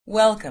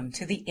Welcome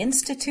to the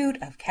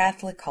Institute of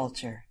Catholic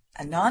Culture,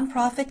 a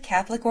nonprofit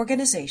Catholic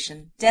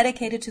organization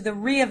dedicated to the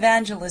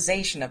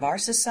re-evangelization of our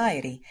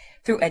society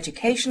through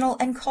educational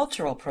and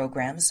cultural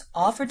programs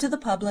offered to the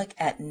public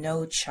at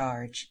no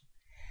charge.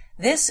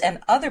 This and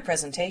other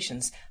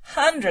presentations,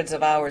 hundreds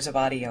of hours of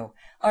audio,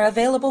 are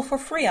available for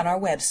free on our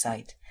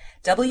website,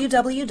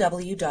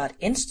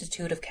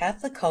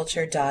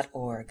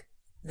 www.instituteofcatholicculture.org.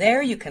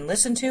 There you can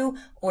listen to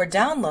or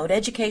download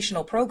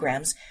educational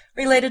programs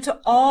related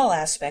to all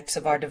aspects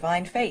of our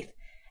divine faith,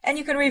 and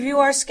you can review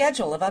our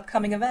schedule of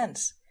upcoming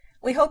events.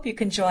 We hope you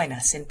can join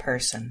us in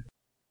person.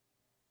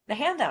 The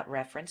handout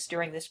reference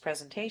during this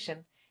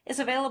presentation is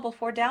available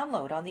for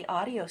download on the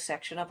audio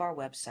section of our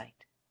website.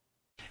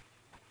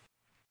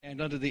 And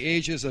unto the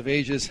ages of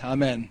ages,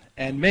 amen.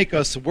 And make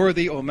us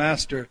worthy, O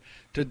Master,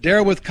 to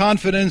dare with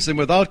confidence and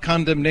without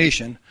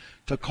condemnation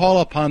to call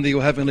upon thee,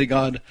 O heavenly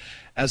God,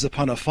 as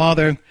upon a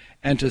Father,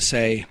 and to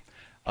say,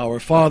 Our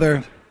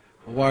Father,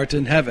 who art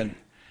in heaven,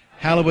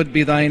 hallowed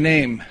be thy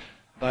name.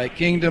 Thy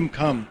kingdom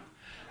come,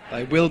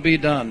 thy will be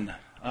done,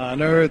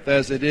 on earth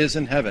as it is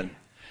in heaven.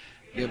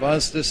 Give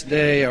us this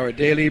day our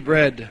daily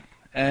bread,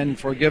 and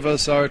forgive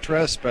us our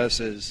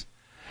trespasses.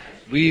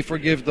 We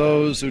forgive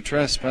those who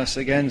trespass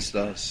against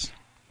us.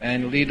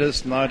 And lead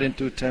us not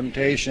into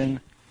temptation,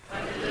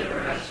 but deliver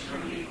us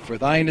from evil. For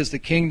thine is the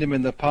kingdom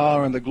and the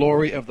power and the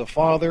glory of the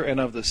Father and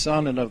of the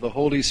Son and of the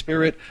Holy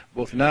Spirit,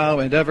 both now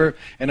and ever,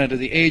 and unto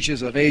the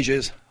ages of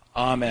ages.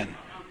 Amen.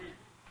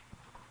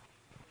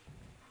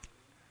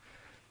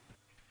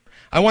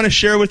 I want to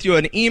share with you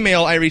an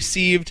email I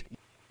received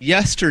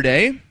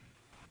yesterday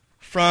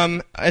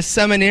from a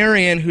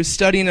seminarian who's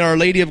studying at Our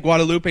Lady of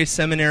Guadalupe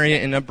Seminary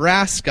in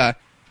Nebraska.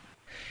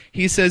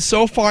 He says,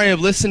 so far I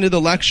have listened to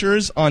the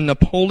lectures on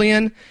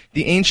Napoleon,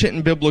 the ancient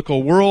and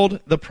biblical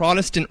world, the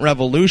Protestant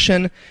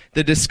Revolution,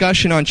 the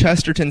discussion on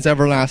Chesterton's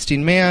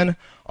Everlasting Man,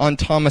 on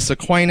Thomas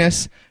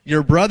Aquinas,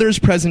 your brother's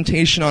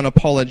presentation on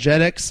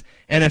apologetics,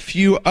 and a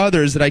few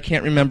others that I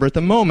can't remember at the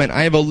moment.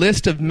 I have a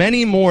list of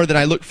many more that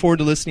I look forward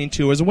to listening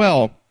to as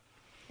well.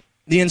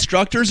 The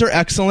instructors are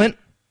excellent.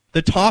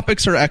 The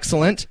topics are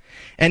excellent,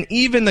 and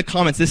even the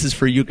comments, this is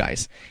for you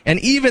guys, and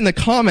even the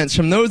comments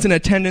from those in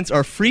attendance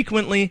are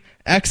frequently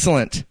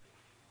excellent.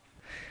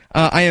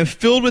 I am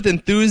filled with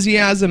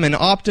enthusiasm and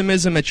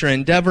optimism at your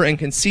endeavor and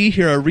can see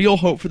here a real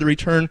hope for the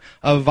return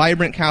of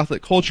vibrant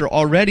Catholic culture.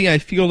 Already I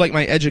feel like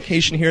my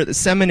education here at the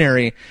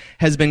seminary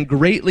has been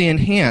greatly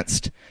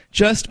enhanced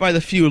just by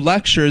the few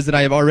lectures that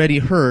I have already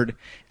heard.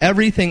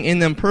 Everything in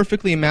them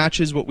perfectly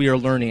matches what we are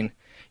learning.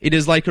 It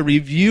is like a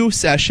review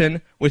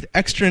session with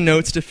extra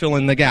notes to fill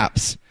in the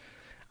gaps.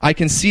 I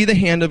can see the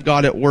hand of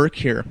God at work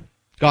here.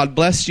 God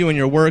bless you in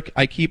your work.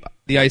 I keep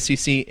the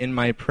ICC in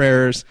my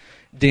prayers.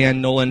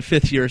 Dan Nolan,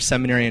 5th year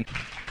seminarian.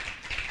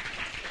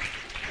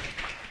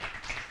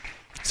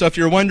 So if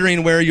you're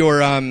wondering where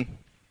your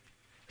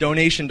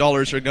donation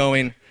dollars are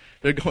going,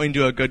 they're going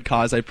to a good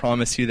cause, I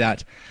promise you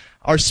that.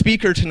 Our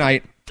speaker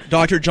tonight,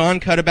 Dr.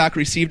 John Cuddeback,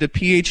 received a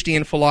PhD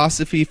in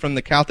philosophy from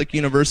the Catholic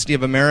University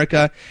of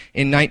America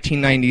in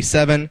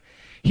 1997.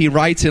 He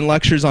writes and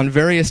lectures on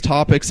various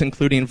topics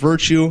including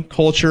virtue,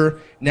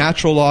 culture,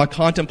 natural law,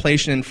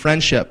 contemplation, and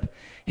friendship.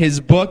 His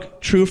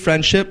book, True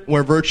Friendship,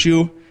 Where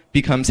Virtue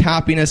Becomes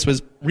Happiness,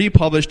 was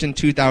republished in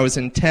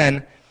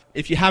 2010.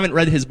 If you haven't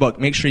read his book,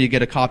 make sure you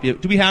get a copy of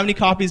it. Do we have any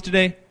copies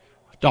today?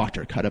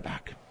 Dr.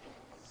 Cuddeback.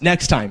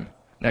 Next time.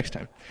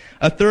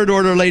 A Third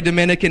Order lay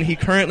Dominican, he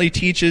currently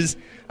teaches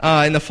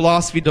in the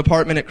philosophy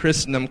department at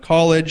Christendom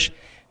College.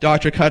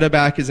 Dr.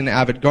 Cuddeback is an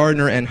avid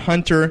gardener and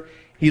hunter.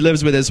 He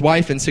lives with his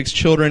wife and 6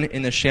 children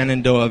in the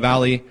Shenandoah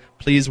Valley.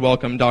 Please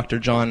welcome Dr.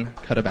 John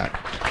Cuddeback.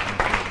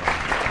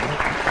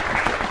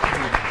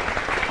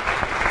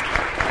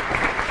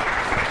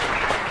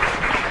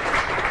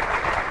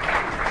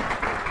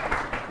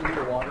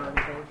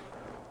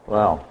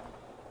 Well,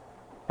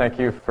 thank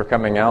you for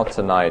coming out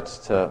tonight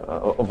to,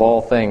 of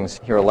all things,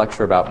 hear a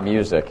lecture about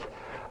music.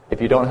 If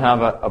you don't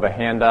have a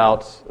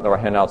handout, there are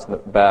handouts in the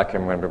back, and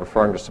I'm going to be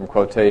referring to some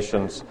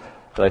quotations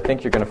that I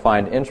think you're going to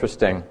find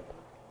interesting.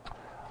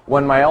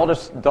 When my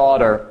eldest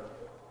daughter,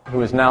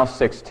 who is now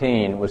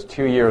 16, was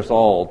 2 years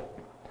old,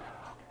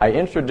 I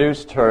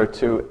introduced her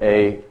to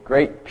a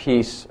great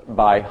piece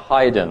by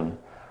Haydn,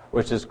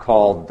 which is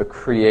called The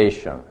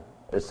Creation.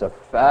 It's a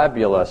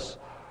fabulous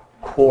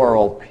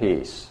choral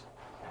piece.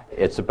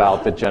 It's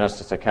about the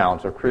Genesis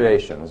account of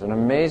creation. There's an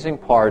amazing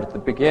part at the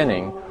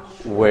beginning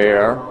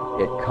where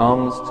it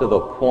comes to the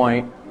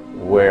point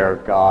where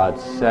God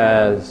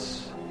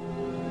says,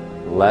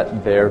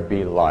 "Let there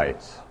be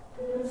light."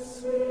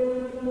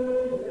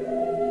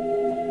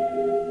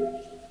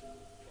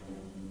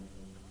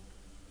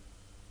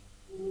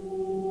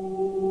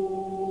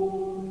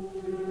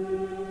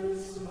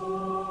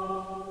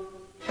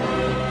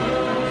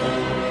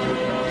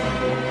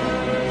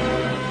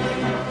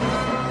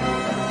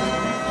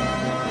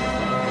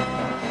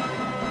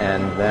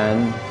 And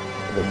then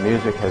the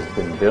music has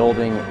been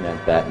building, and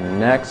at that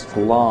next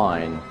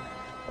line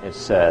it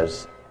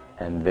says,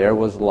 "And there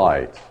was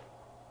light."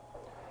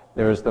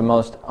 There is the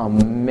most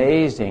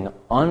amazing,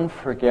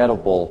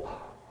 unforgettable,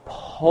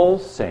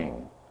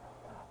 pulsing,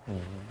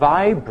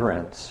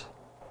 vibrant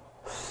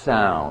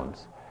sound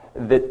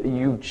that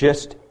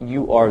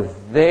you are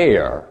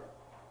there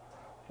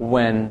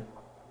when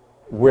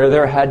where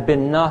there had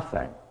been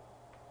nothing,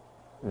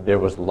 there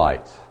was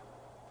light.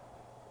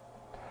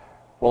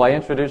 Well, I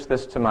introduced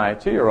this to my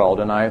 2-year-old,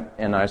 and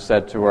I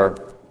said to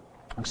her,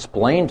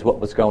 explained what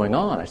was going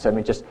on. I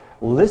said, just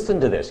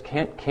listen to this.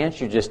 Can't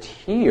you just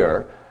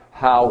hear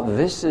how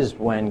this is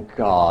when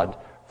God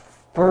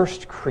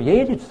first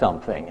created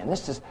something? And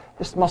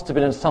this must have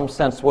been in some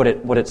sense what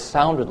it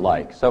sounded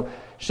like. So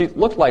she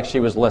looked like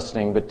she was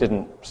listening, but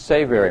didn't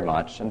say very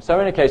much. And so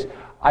in any case,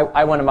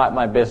 I went about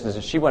my business,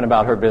 and she went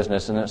about her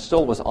business, and it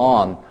still was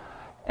on.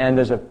 And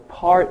there's a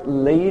part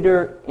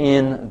later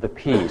in the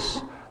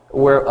piece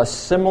where a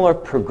similar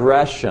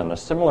progression, a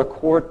similar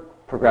chord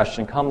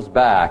progression comes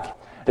back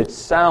that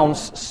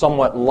sounds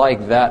somewhat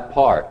like that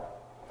part.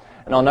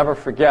 And I'll never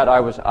forget, I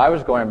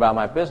was going about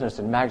my business,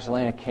 and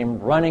Magdalena came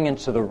running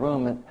into the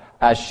room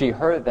as she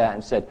heard that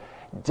and said,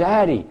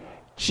 "Daddy,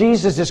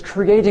 Jesus is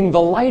creating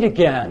the light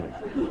again."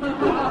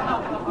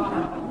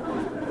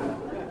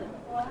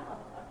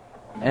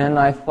 And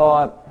I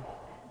thought,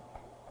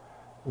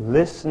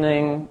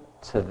 listening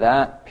to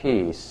that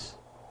piece,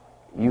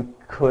 you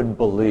could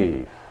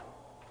believe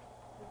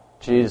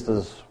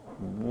Jesus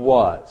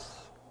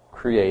was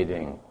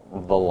creating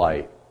the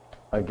light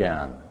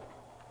again.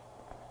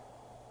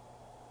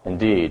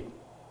 Indeed,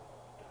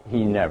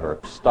 he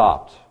never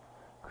stopped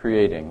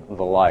creating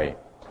the light.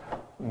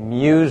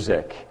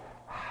 Music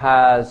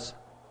has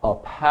a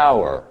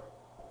power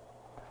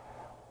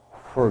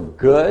for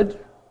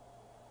good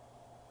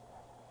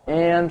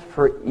and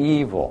for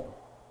evil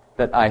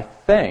that I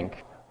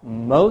think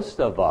most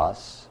of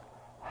us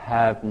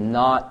have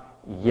not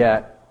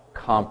yet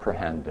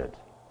comprehended.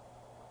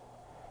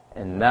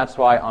 And that's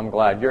why I'm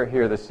glad you're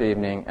here this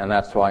evening, and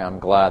that's why I'm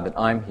glad that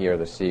I'm here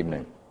this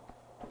evening.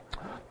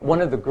 One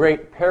of the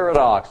great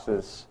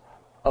paradoxes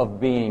of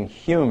being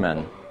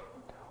human,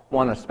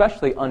 one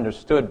especially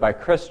understood by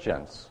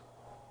Christians,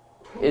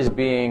 is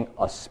being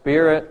a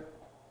spirit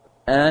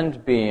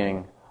and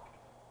being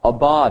a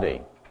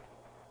body.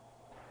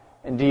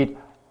 Indeed,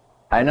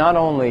 I not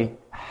only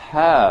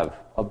have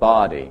a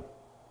body,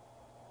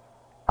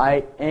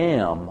 I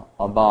am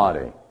a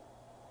body.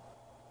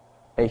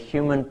 A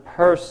human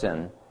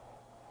person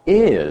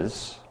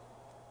is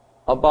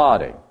a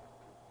body.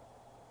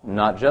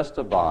 Not just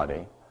a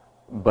body,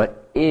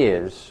 but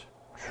is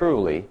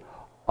truly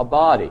a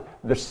body.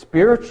 The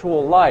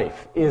spiritual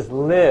life is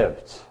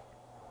lived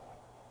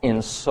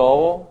in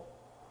soul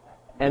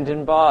and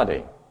in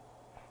body.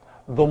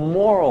 The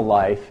moral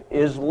life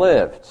is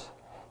lived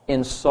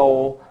in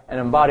soul and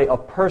in body. A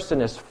person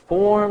is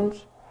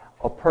formed,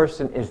 a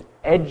person is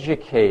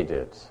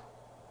educated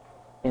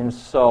in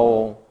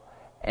soul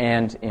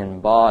and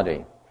in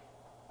body.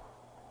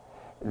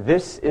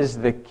 This is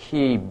the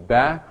key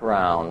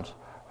background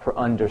for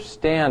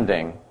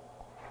understanding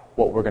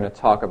what we're going to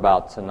talk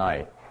about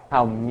tonight.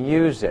 How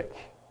music,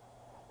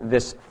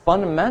 this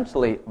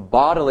fundamentally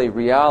bodily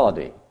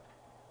reality,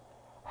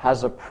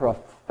 has a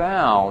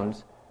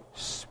profound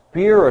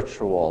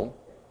spiritual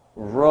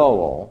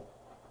role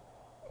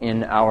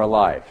in our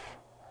life.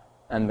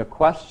 And the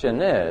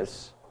question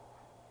is,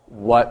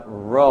 what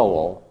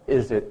role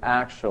is it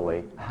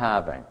actually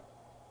having?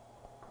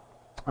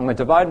 I'm going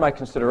to divide my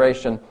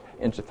consideration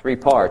into 3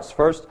 parts.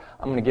 First,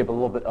 I'm going to give a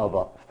little bit of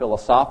a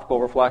philosophical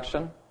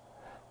reflection.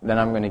 Then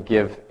I'm going to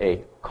give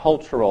a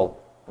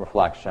cultural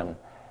reflection.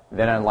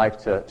 Then I'd like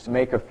to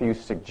make a few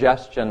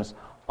suggestions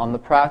on the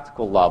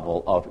practical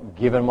level of,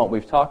 given what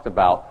we've talked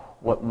about,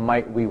 what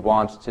might we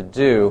want to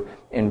do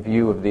in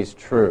view of these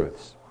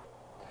truths.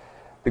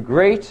 The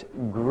great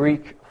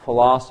Greek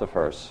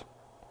philosophers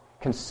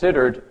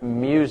considered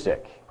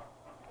music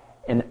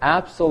an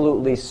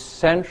absolutely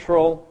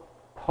central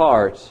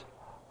part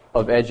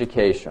of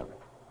education.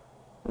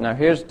 Now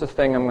here's the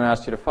thing I'm going to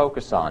ask you to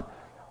focus on.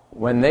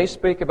 When they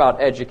speak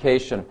about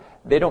education,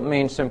 they don't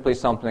mean simply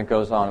something that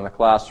goes on in the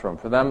classroom.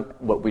 For them,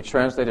 what we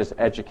translate as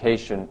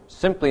education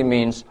simply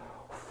means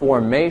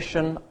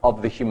formation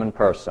of the human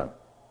person.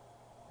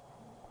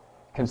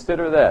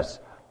 Consider this.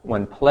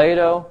 When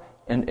Plato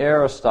and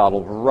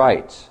Aristotle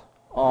write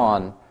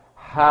on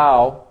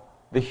how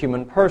the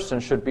human person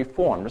should be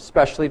formed,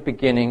 especially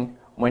beginning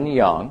when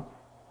young,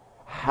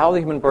 how the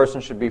human person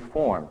should be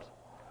formed,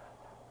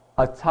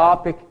 a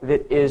topic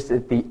that is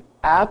at the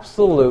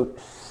absolute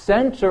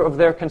center of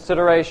their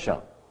consideration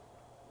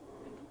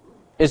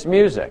is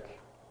music.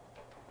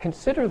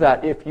 Consider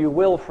that, if you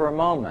will, for a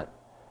moment.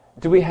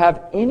 Do we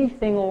have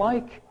anything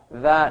like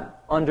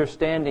that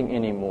understanding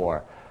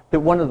anymore? That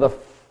one of the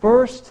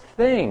first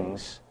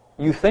things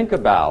you think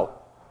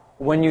about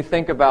when you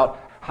think about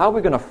how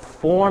we're going to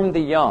form the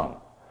young.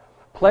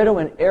 Plato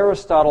and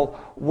Aristotle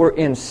were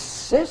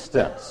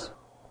insistent.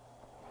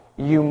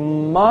 You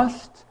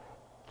must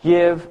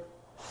give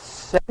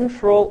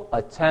central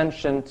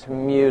attention to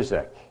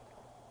music.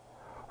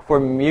 For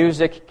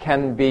music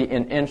can be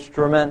an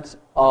instrument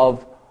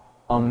of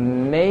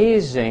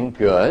amazing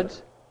good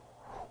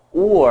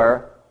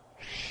or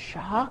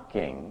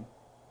shocking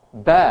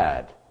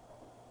bad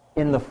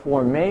in the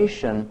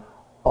formation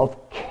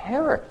of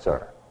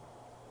character.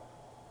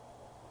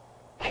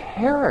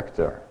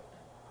 Character.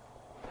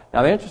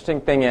 Now, the interesting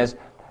thing is,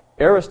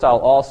 Aristotle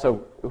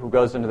also, who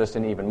goes into this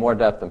in even more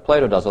depth than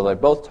Plato does, although they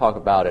both talk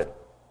about it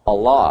a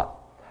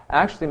lot,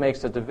 actually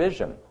makes a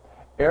division.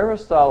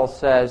 Aristotle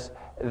says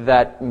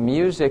that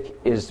music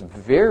is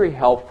very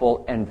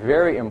helpful and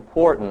very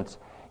important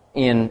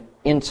in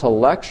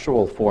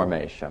intellectual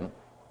formation,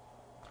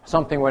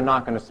 something we're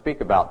not going to speak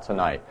about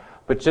tonight,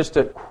 but just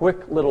a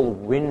quick little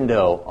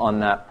window on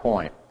that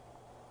point.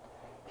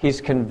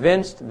 He's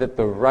convinced that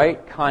the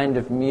right kind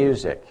of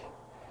music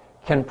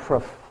can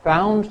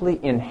profoundly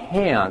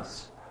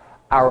enhance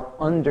our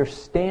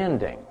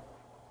understanding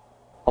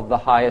of the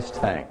highest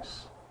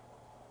things.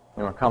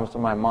 You know what comes to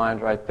my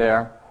mind right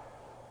there?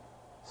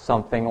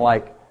 Something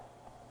like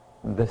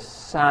the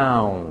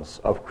sounds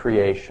of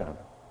creation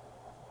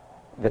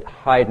that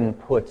Haydn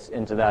puts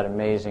into that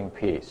amazing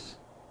piece.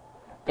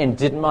 And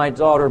did my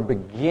daughter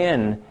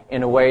begin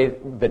in a way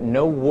that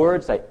no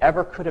words I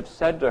ever could have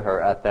said to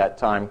her at that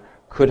time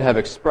could have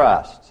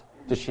expressed?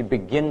 Does she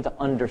begin to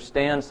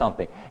understand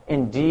something?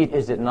 Indeed,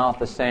 is it not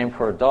the same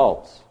for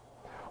adults?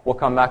 We'll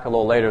come back a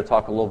little later to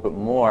talk a little bit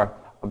more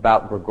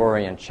about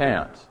Gregorian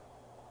chant.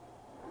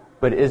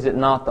 But is it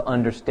not the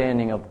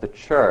understanding of the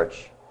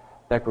Church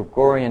that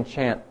Gregorian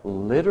chant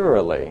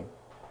literally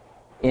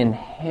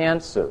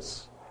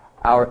enhances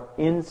our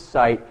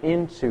insight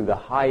into the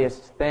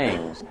highest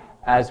things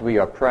as we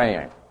are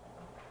praying?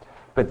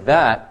 But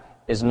that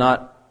is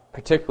not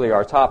particularly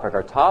our topic.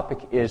 Our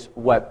topic is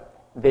what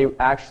they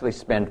actually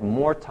spend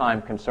more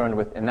time concerned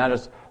with, and that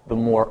is the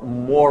more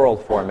moral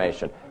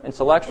formation.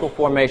 Intellectual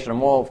formation and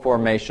moral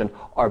formation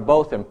are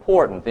both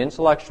important. The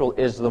intellectual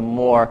is the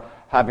more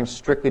having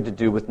strictly to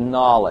do with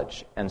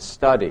knowledge and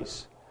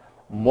studies.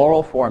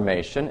 Moral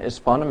formation is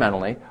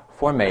fundamentally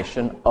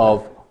formation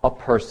of a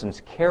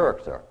person's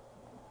character.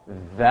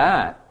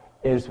 That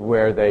is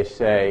where they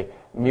say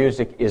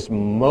music is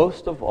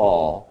most of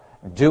all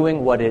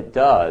doing what it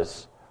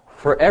does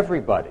for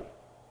everybody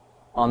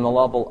on the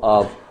level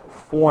of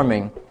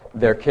forming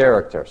their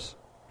characters.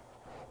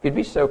 If you'd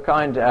be so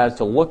kind as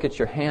to look at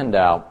your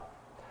handout,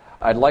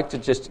 I'd like to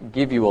just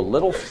give you a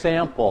little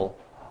sample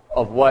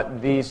of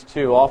what these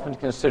two, often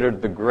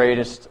considered the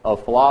greatest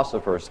of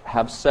philosophers,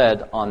 have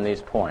said on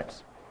these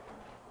points.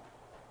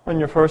 On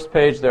your first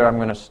page there, I'm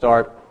going to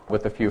start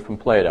with a few from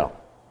Plato.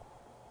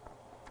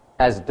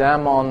 As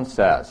Damon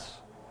says,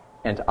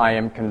 and I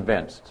am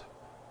convinced,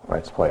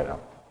 writes Plato,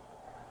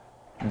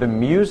 the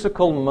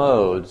musical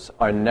modes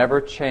are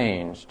never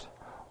changed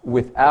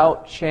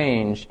without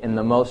change in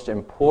the most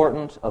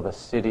important of a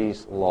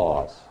city's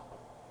laws.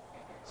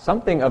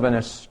 Something of an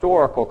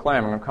historical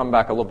claim. I'm going to come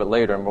back a little bit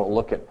later and we'll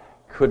look at,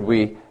 could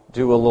we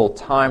do a little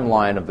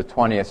timeline of the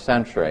 20th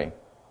century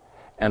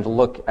and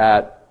look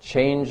at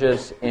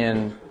changes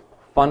in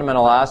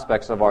fundamental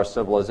aspects of our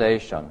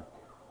civilization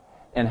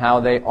and how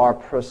they are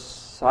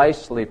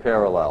precisely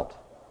paralleled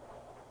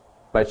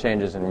by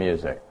changes in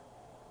music.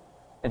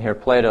 And here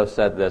Plato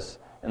said this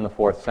in the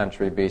 4th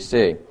century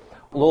BC.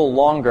 A little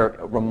longer,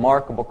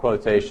 remarkable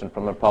quotation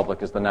from the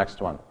Republic is the next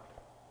one.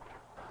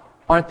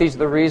 Aren't these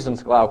the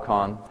reasons,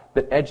 Glaucon,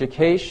 that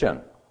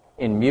education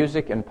in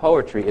music and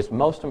poetry is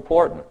most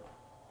important?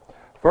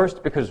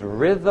 First, because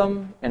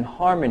rhythm and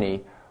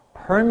harmony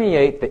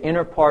permeate the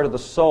inner part of the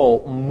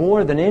soul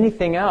more than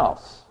anything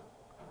else,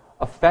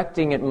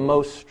 affecting it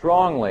most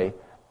strongly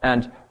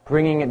and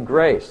bringing it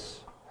grace.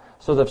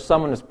 So that if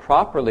someone is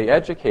properly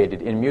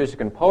educated in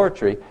music and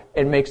poetry,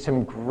 it makes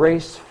him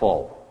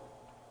graceful.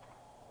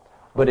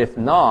 But if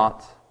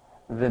not,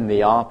 then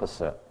the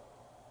opposite.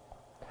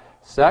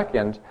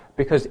 Second,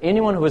 because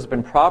anyone who has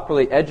been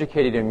properly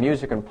educated in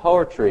music and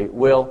poetry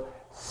will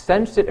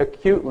sense it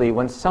acutely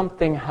when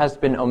something has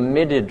been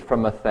omitted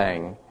from a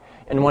thing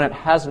and when it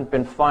hasn't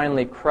been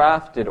finely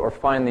crafted or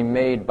finely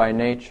made by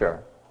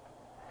nature.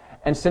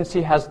 And since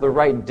he has the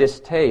right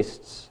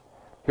distastes,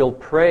 he'll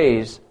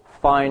praise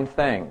fine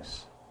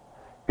things,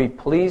 be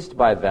pleased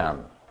by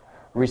them,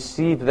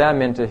 receive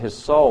them into his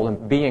soul,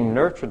 and being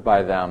nurtured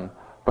by them,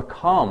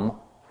 become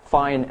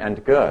fine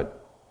and good.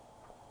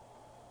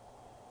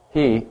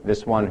 He,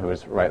 this one who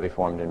is rightly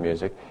formed in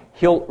music,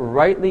 he'll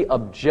rightly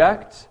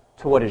object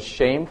to what is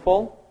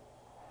shameful,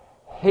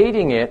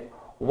 hating it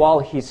while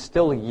he's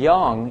still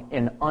young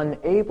and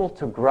unable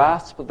to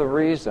grasp the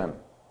reason.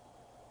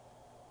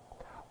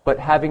 But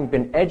having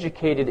been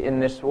educated in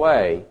this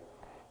way,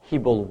 he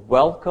will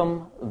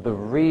welcome the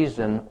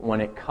reason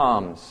when it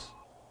comes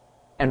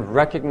and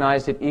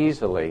recognize it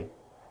easily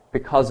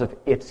because of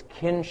its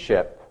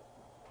kinship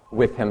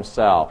with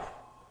himself.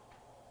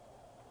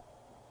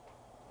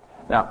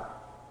 Now,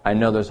 I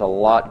know there's a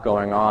lot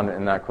going on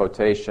in that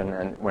quotation,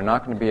 and we're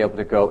not going to be able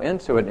to go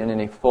into it in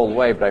any full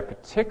way, but I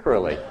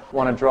particularly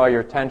want to draw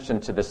your attention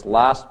to this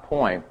last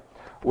point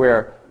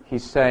where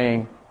he's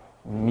saying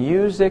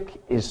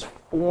music is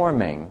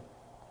forming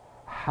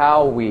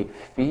how we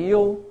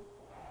feel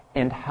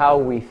and how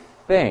we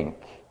think,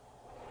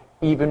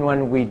 even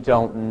when we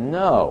don't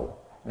know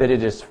that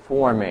it is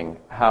forming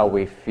how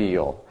we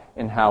feel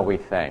and how we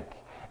think.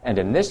 And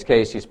in this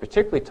case, he's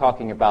particularly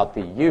talking about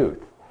the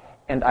youth.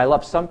 And I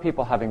love some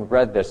people, having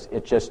read this,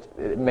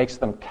 it makes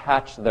them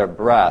catch their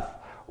breath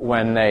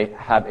when they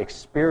have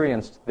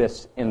experienced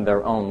this in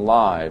their own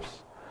lives,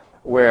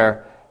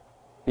 where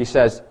he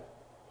says,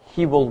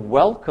 he will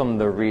welcome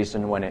the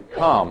reason when it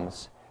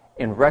comes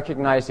and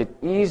recognize it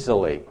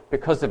easily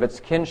because of its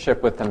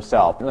kinship with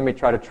himself. Let me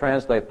try to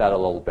translate that a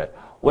little bit.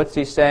 What's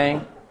he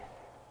saying?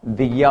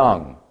 The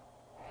young,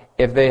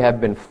 if they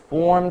have been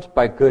formed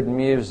by good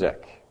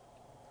music,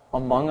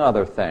 among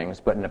other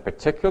things, but in a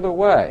particular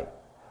way,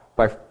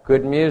 by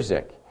good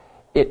music,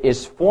 it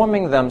is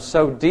forming them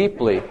so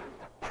deeply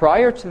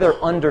prior to their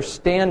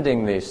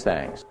understanding these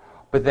things.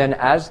 But then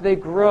as they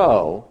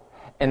grow,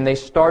 and they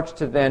start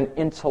to then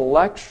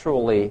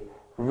intellectually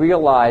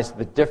realize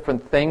the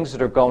different things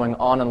that are going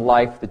on in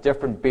life, the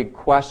different big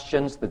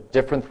questions, the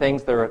different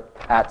things that are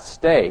at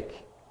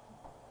stake,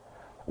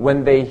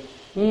 when they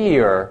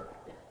hear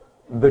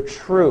the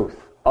truth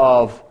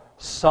of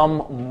some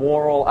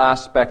moral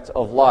aspect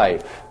of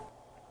life,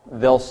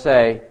 they'll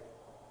say,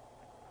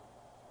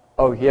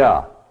 oh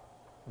yeah,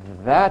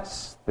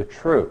 that's the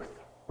truth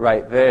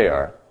right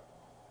there,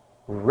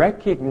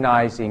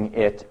 recognizing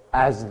it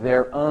as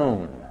their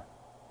own,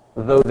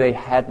 though they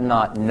had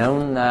not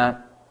known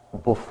that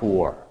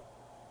before.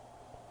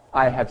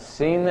 I have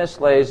seen this,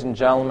 ladies and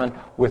gentlemen,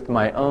 with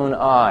my own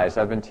eyes.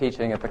 I've been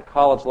teaching at the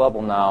college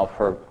level now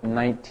for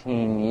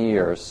 19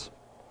 years.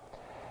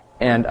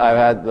 And I've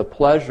had the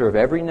pleasure of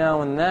every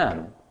now and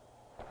then,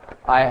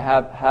 I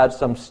have had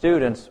some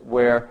students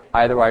where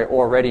either I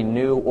already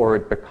knew or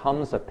it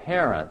becomes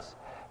apparent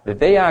that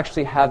they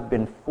actually have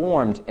been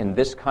formed in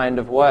this kind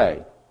of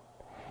way.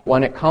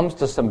 When it comes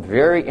to some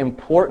very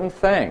important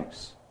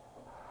things,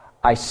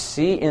 I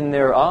see in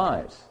their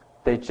eyes,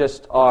 they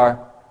just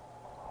are,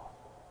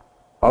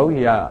 oh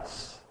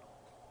yes,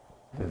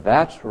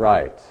 that's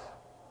right.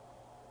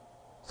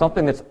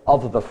 Something that's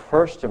of the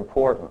first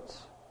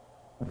importance.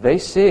 They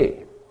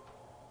see.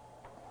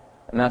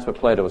 And that's what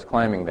Plato was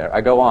claiming there.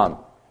 I go on.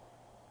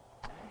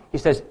 He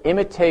says,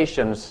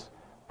 imitations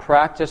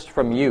practiced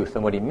from youth.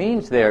 And what he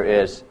means there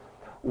is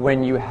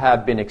when you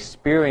have been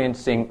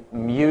experiencing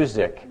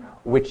music,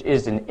 which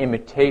is an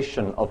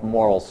imitation of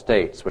moral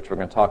states, which we're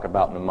going to talk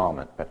about in a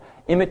moment. But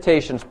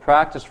imitations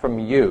practiced from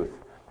youth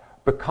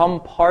become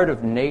part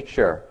of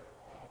nature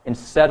and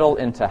settle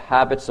into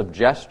habits of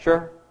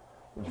gesture,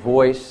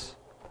 voice,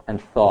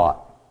 and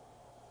thought.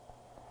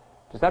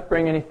 Does that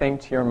bring anything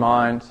to your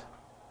mind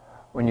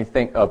when you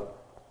think of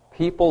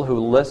people who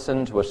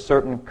listen to a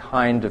certain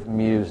kind of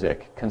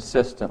music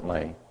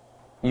consistently?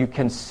 You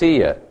can see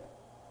it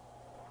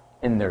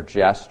in their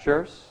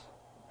gestures,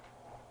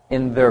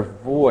 in their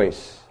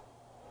voice,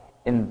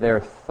 in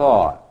their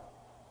thought,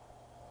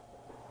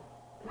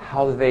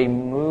 how they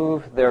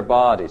move their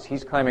bodies.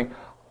 He's claiming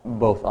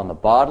both on the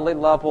bodily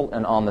level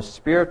and on the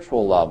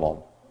spiritual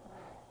level,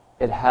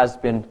 it has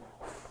been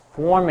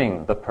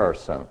forming the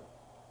person.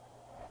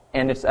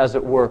 And it's, as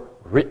it were,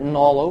 written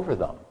all over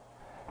them.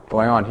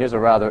 Going on, here's a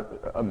rather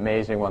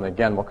amazing one.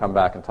 Again, we'll come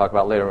back and talk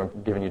about later.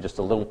 I'm giving you just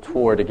a little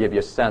tour to give you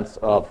a sense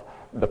of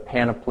the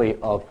panoply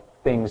of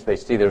things they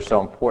see that are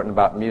so important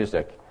about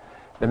music.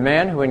 The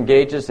man who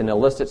engages in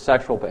illicit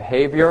sexual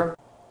behavior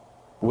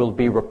will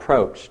be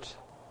reproached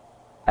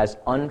as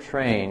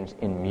untrained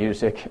in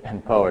music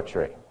and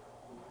poetry.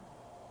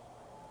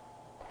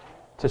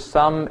 To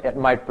some, it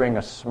might bring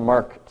a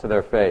smirk to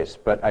their face,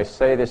 but I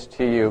say this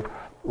to you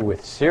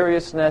with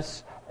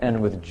seriousness and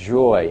with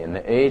joy in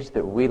the age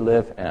that we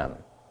live in,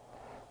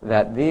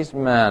 that these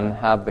men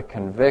have the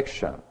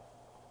conviction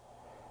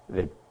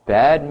that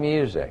bad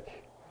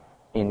music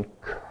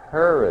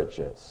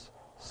encourages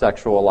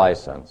sexual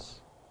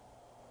license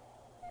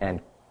and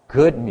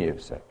good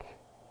music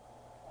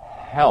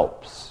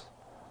helps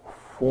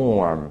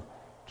form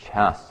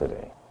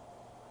chastity.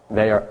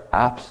 They are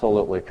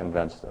absolutely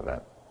convinced of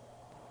it.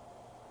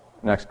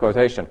 Next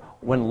quotation.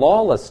 When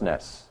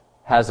lawlessness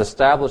has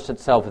established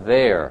itself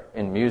there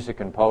in music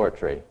and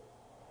poetry,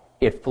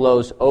 it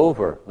flows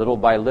over, little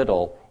by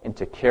little,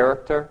 into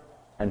character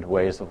and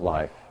ways of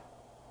life.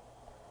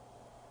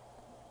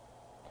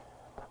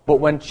 But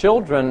when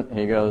children,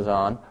 he goes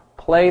on,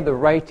 play the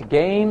right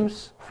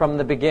games from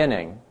the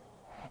beginning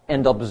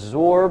and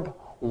absorb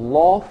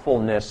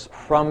lawfulness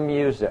from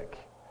music.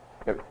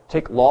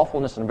 Take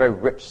lawfulness in a very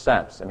rich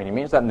sense. I mean, he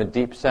means that in the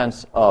deep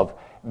sense of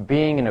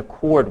being in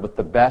accord with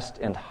the best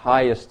and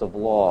highest of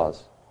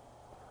laws.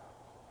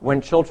 When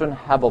children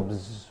have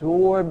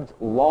absorbed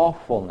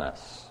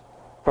lawfulness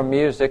from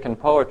music and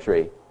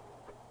poetry,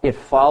 it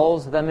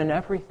follows them in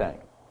everything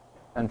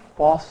and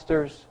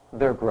fosters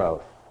their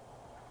growth.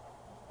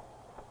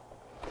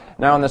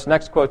 Now, in this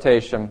next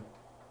quotation,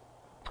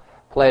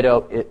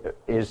 Plato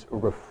is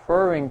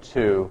referring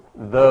to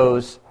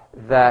those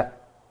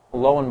that,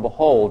 lo and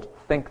behold,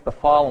 think the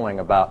following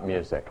about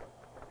music.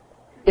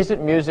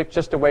 Isn't music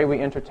just a way we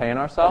entertain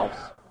ourselves?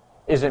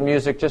 Isn't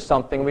music just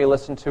something we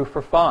listen to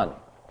for fun?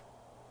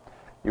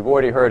 You've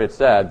already heard it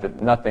said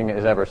that nothing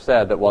is ever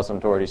said that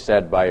wasn't already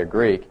said by a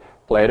Greek.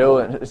 Plato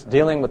is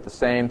dealing with the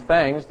same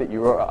things that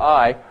you or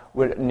I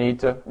would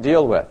need to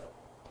deal with.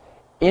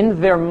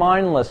 In their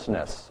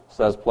mindlessness,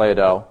 says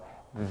Plato,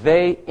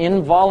 they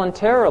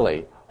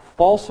involuntarily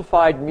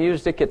falsified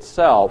music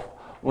itself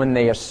when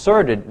they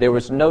asserted there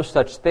was no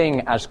such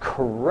thing as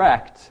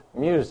correct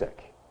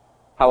music.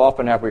 How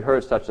often have we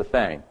heard such a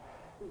thing?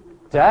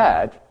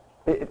 Dad,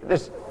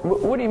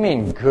 what do you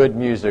mean good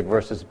music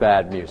versus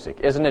bad music?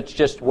 Isn't it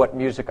just what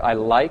music I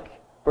like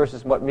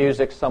versus what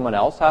music someone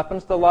else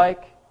happens to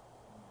like?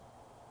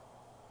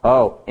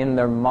 Oh, in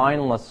their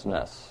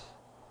mindlessness,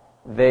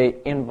 they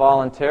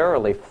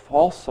involuntarily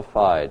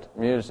falsified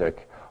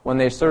music when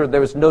they asserted there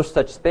was no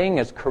such thing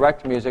as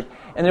correct music,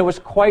 and it was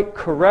quite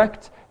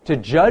correct to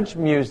judge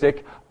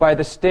music by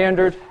the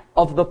standard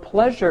of the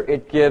pleasure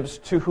it gives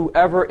to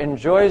whoever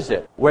enjoys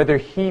it, whether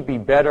he be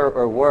better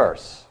or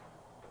worse.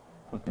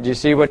 Do you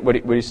see what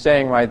he's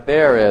saying right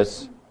there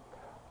is,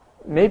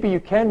 maybe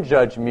you can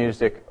judge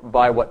music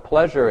by what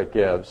pleasure it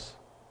gives,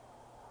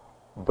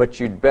 but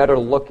you'd better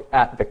look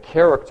at the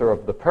character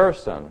of the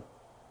person.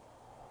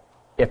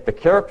 If the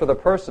character of the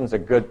person's a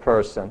good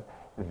person,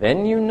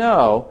 then you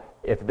know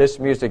if this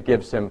music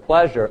gives him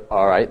pleasure,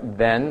 all right,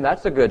 then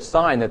that's a good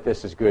sign that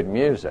this is good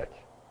music.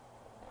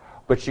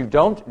 But you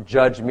don't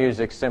judge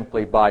music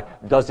simply by,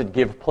 does it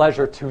give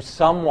pleasure to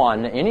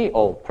someone, any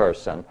old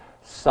person?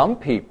 Some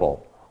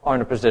people are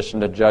in a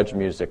position to judge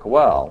music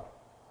well.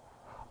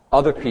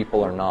 Other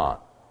people are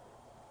not.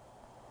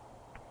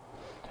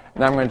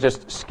 Now I'm going to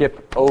just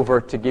skip over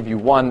to give you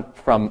one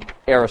from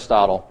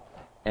Aristotle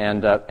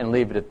and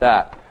leave it at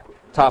that.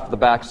 Top of the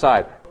back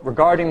side.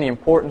 Regarding the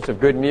importance of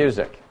good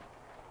music,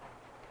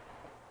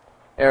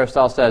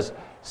 Aristotle says,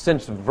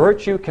 since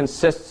virtue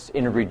consists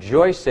in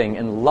rejoicing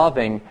and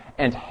loving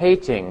and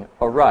hating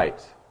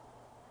aright.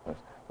 You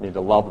need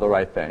to love the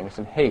right things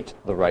and hate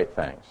the right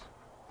things.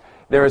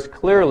 There is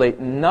clearly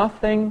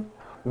nothing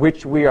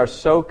which we are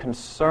so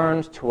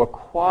concerned to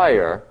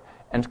acquire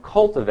and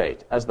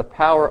cultivate as the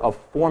power of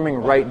forming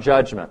right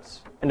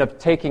judgments and of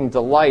taking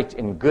delight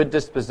in good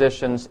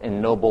dispositions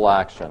and noble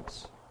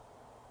actions.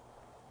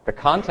 The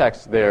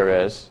context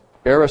there is,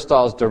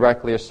 Aristotle's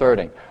directly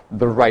asserting,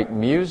 the right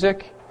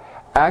music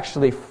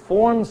actually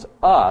forms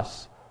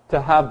us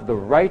to have the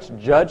right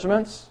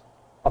judgments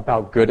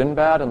about good and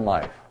bad in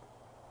life.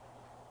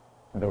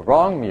 The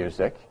wrong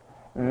music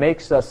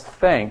makes us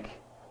think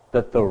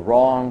that the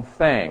wrong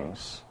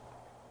things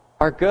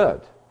are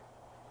good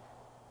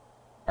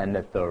and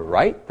that the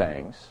right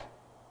things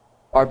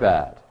are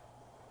bad.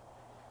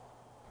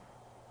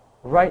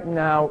 Right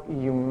now,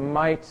 you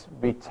might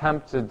be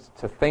tempted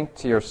to think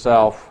to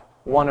yourself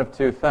one of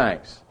two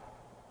things.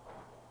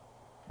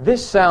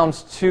 This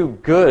sounds too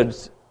good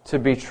to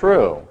be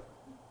true.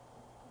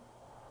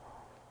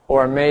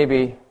 Or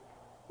maybe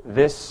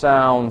this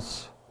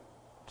sounds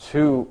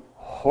too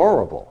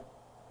horrible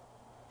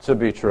to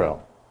be true.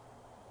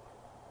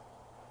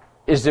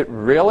 Is it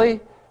really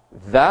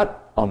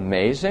that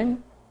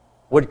amazing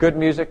what good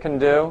music can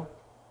do?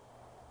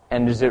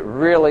 And is it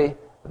really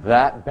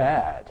that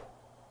bad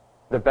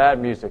that bad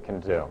music can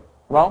do?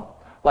 Well,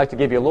 I'd like to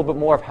give you a little bit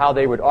more of how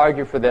they would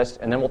argue for this,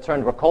 and then we'll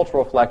turn to a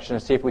cultural reflection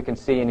and see if we can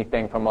see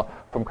anything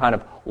from kind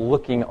of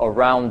looking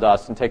around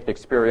us and take the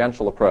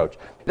experiential approach.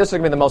 This is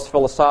going to be the most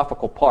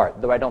philosophical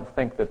part, though I don't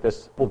think that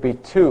this will be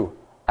too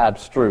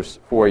abstruse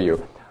for you.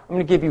 I'm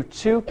going to give you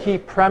two key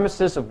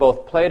premises of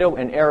both Plato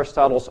and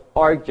Aristotle's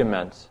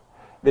arguments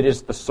that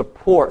is the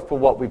support for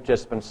what we've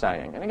just been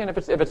saying. And again, if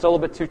it's a little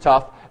bit too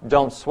tough,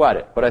 don't sweat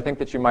it. But I think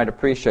that you might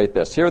appreciate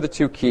this. Here are the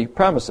two key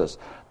premises.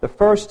 The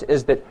first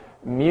is that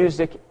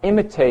music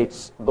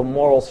imitates the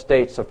moral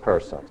states of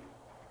persons.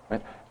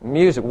 Right?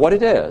 Music, what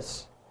it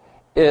is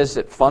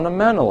it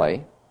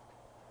fundamentally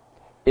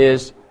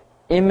is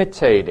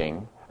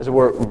imitating, as it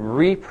were,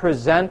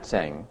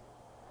 representing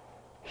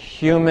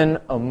human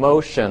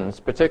emotions,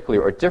 particularly,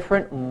 or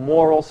different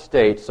moral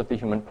states of the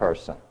human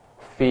person.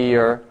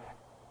 Fear,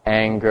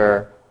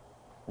 anger,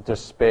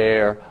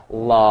 despair,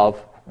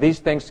 love. These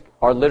things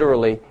are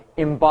literally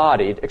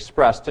embodied,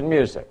 expressed in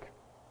music.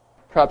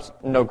 Perhaps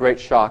no great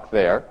shock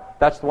there.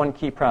 That's the one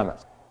key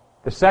premise.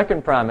 The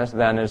second premise,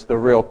 then, is the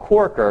real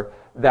corker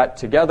that,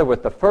 together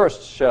with the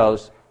first,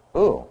 shows,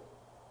 ooh,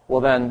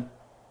 well then,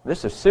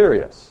 this is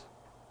serious.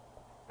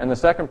 And the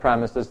second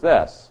premise is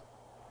this.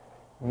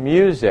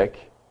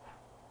 Music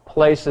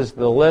places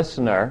the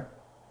listener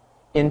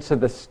into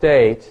the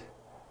state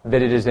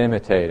that it is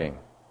imitating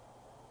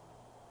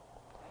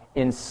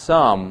in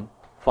some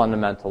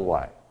fundamental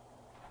way.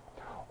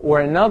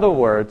 Or in other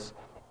words,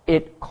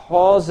 it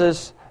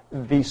causes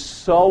the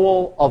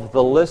soul of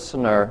the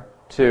listener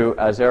to,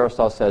 as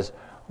Aristotle says,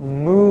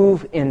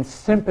 move in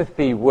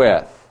sympathy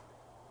with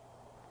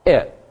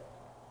it.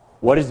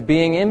 What is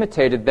being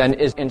imitated then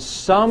is in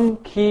some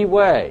key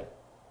way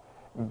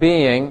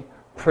being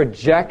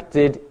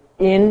projected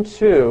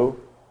into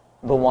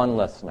the one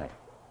listening.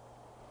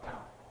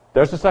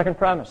 There's the second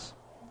premise.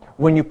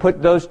 When you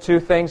put those two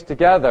things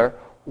together,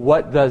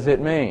 what does it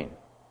mean?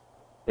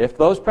 If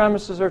those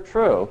premises are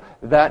true,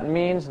 that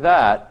means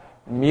that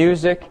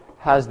music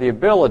has the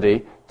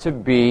ability to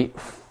be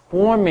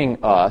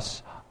forming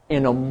us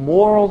in a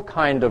moral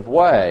kind of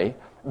way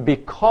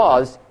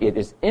because it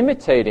is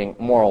imitating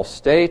moral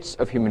states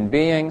of human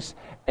beings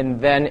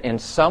and then in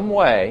some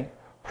way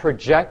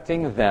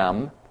projecting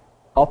them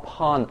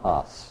upon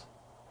us.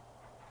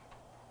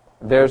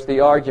 There's the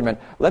argument.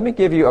 Let me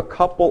give you a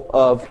couple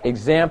of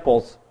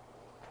examples.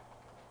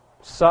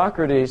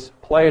 Socrates,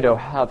 Plato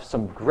have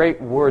some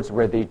great words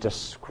where they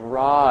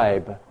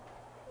describe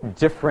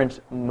different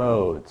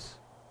modes.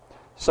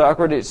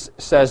 Socrates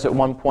says at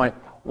one point,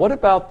 what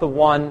about the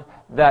one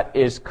that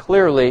is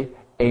clearly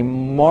a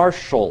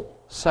martial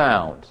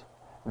sound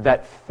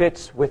that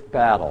fits with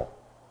battle?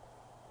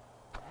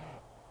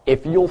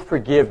 If you'll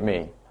forgive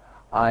me,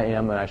 I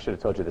am, and I should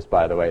have told you this,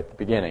 by the way, at the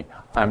beginning,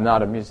 I'm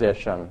not a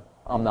musician,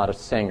 I'm not a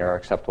singer,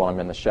 except when I'm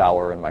in the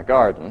shower in my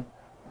garden.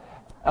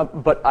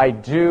 But I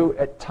do,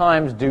 at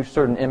times, do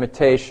certain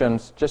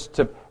imitations just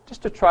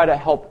to try to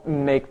help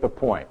make the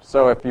point.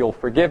 So if you'll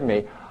forgive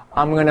me,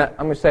 I'm going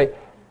to say,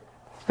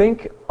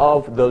 think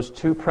of those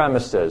two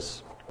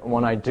premises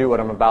when I do what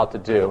I'm about to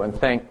do, and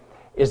think,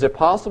 is it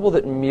possible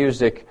that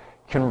music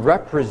can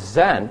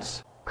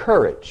represent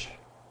courage?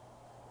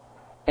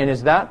 And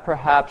is that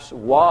perhaps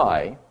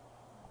why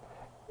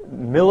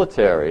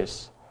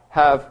militaries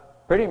have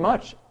pretty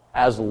much,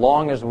 as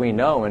long as we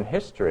know in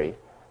history,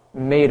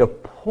 made a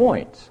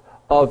point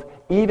of,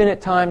 even at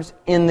times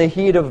in the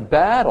heat of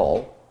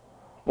battle,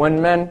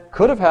 when men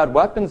could have had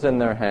weapons in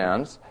their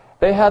hands,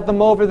 they had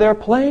them over there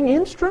playing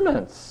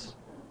instruments.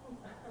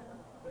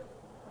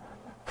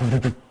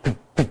 And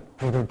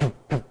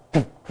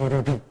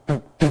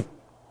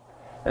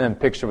then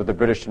picture with the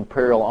British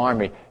Imperial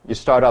Army, you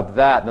start up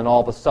that, and then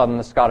all of a sudden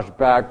the Scottish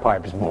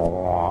bagpipes.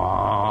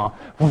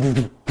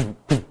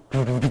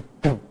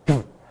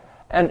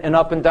 And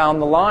up and down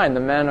the line, the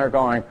men are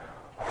going.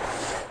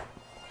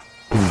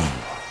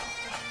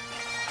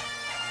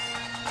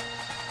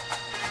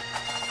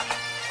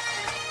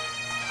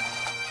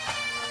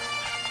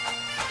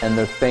 And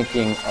they're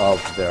thinking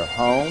of their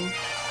home,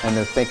 and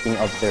they're thinking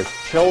of their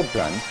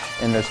children,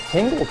 and there's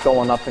tingles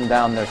going up and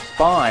down their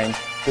spine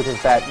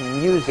because that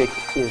music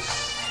is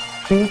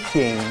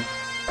speaking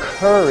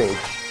courage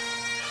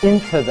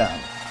into them.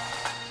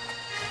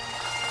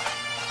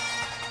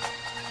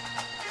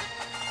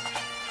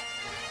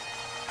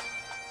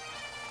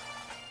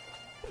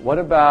 What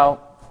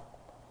about,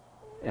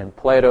 and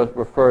Plato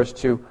refers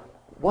to,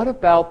 what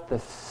about the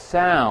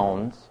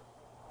sounds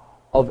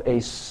of a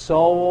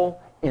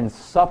soul in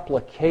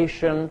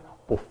supplication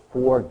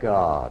before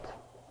God?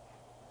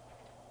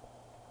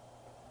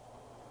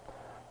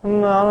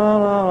 Na na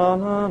na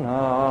na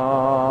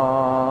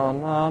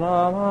na na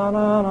na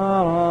na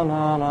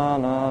na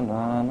na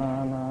na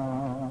na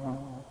na.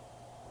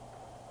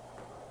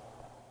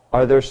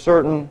 Are there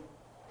certain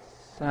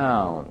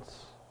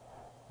sounds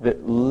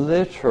that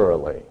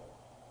literally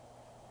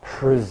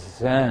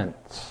present,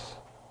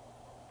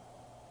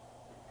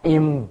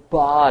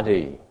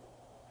 embody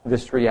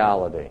this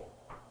reality?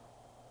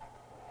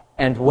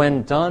 And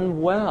when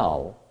done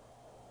well,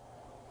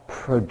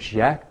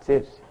 project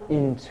it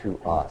into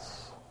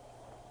us.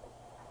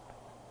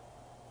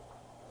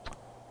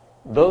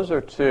 Those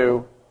are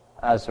two,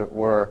 as it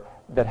were,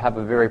 that have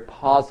a very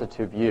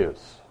positive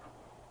use.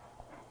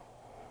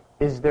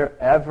 Is there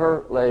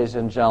ever, ladies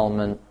and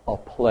gentlemen, a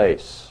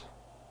place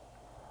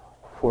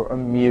for a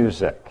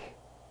music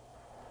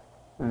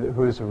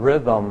whose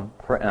rhythm,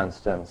 for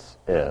instance,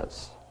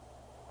 is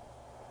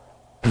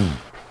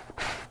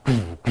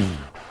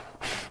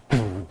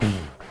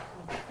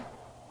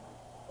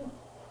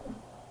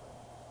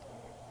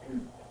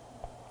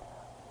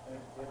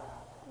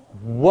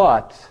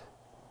what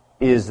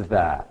is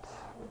that?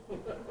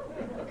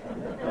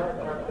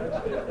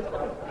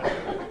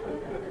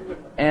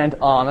 And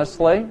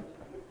honestly,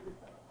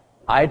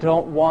 I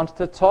don't want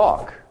to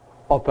talk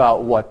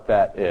about what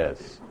that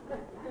is.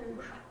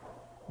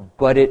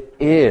 But it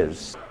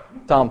is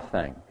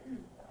something.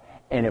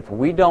 And if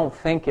we don't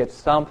think it's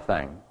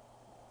something,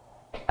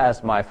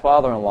 as my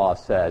father-in-law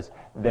says,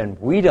 then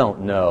we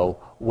don't know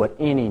what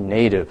any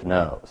native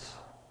knows.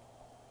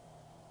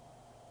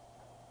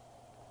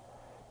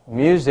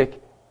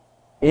 Music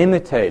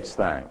imitates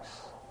things,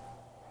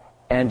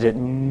 and it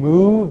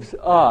moves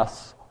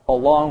us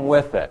along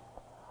with it.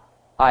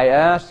 I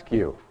ask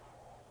you,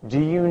 do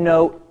you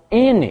know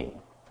any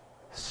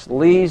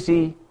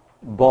sleazy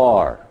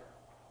bar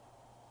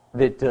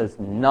that does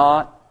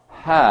not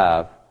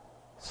have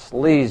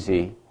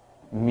sleazy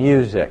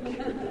music?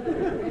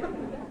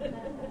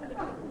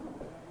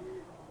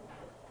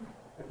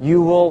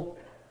 You will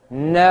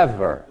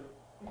never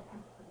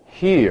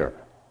hear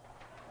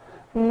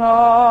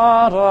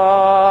na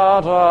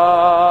da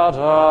da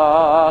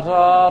da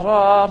da da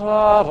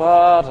da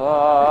da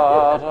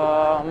da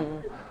da,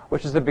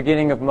 which is the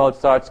beginning of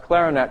Mozart's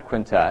clarinet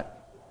quintet,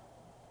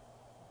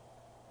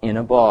 in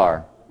a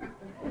bar.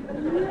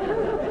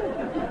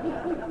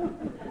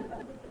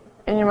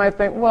 And you might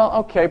think, well,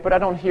 okay, but I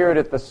don't hear it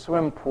at the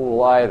swim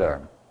pool either.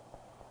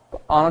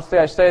 But honestly,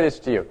 I say this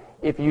to you.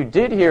 If you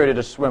did hear it at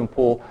a swim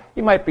pool,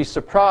 you might be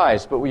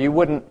surprised, but you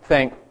wouldn't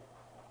think,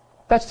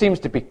 that seems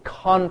to be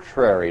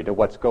contrary to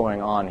what's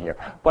going on here.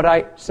 But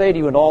I say to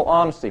you in all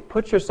honesty,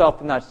 put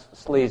yourself in that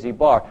sleazy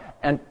bar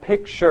and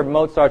picture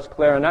Mozart's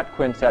clarinet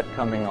quintet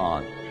coming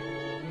on.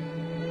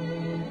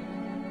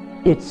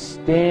 It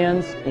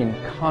stands in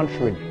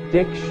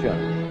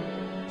contradiction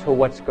to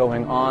what's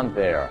going on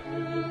there.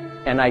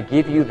 And I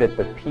give you that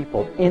the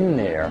people in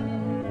there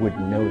would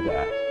know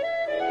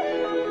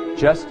that.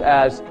 Just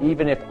as,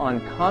 even if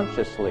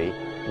unconsciously,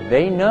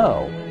 they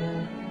know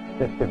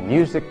that the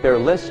music they're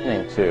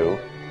listening to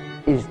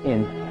is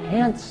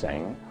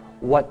enhancing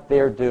what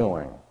they're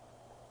doing.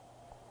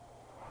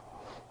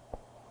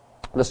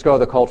 Let's go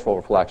to the cultural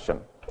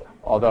reflection,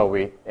 although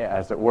we,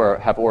 as it were,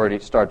 have already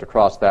started to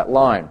cross that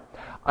line.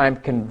 I'm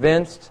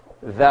convinced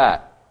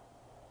that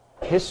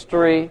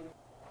history,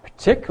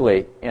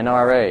 particularly in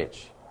our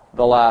age,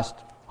 the last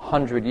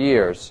 100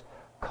 years,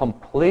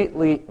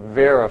 completely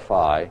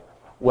verify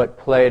what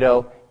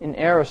Plato and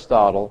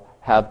Aristotle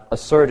have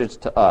asserted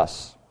to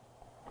us.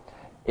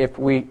 If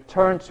we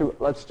turn to,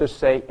 let's just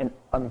say, an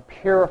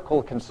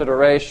empirical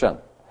consideration,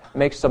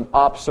 make some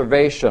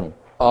observation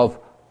of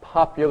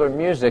popular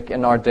music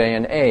in our day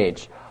and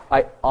age,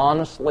 I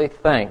honestly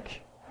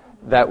think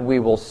that we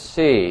will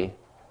see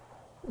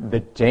the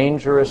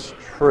dangerous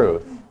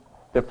truth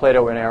that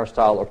Plato and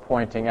Aristotle are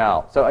pointing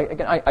out. So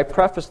I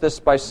preface this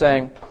by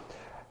saying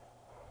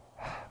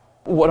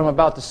what I'm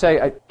about to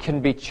say can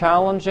be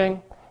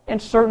challenging,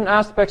 and certain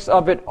aspects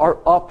of it are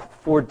up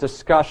for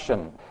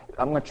discussion.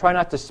 I'm going to try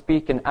not to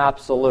speak in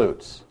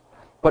absolutes,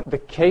 but the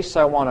case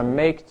I want to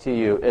make to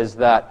you is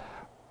that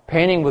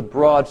painting with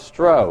broad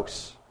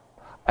strokes,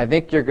 I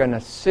think you're going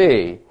to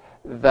see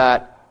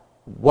that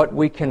what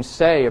we can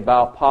say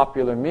about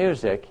popular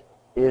music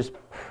is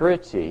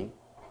pretty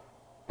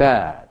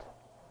bad.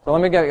 So let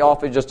me get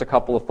off with just a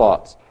couple of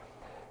thoughts.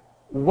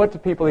 What do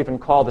people even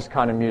call this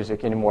kind of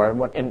music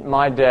anymore? In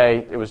my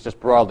day, it was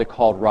just broadly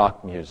called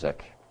rock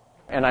music.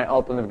 And I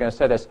openly am going to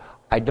say this,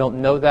 I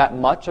don't know that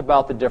much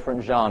about the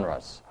different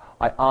genres.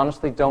 I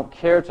honestly don't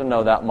care to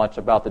know that much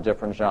about the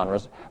different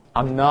genres.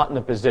 I'm not in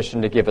a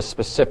position to give a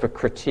specific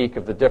critique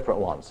of the different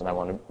ones, and I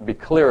want to be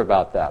clear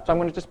about that. So I'm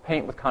going to just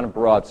paint with kind of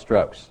broad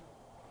strokes.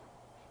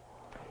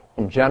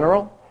 In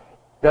general,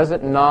 does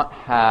it not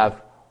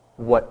have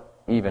what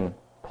even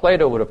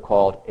Plato would have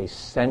called a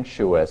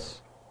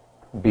sensuous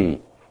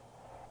beat?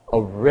 A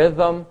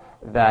rhythm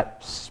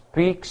that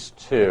speaks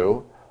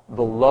to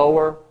the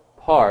lower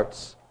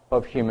parts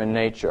of human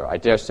nature. I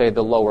dare say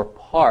the lower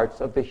parts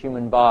of the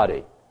human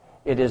body.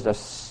 It is a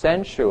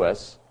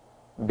sensuous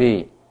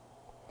beat.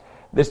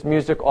 This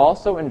music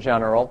also, in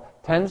general,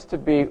 tends to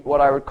be what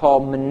I would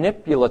call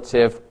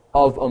manipulative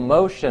of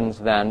emotions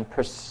then,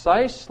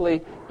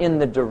 precisely in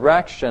the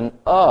direction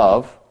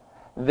of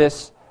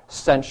this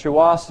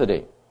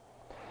sensuosity.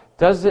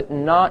 Does it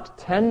not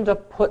tend to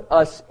put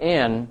us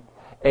in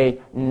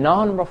a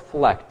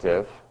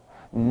non-reflective,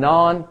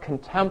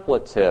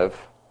 non-contemplative,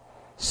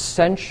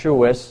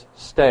 sensuous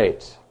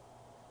state?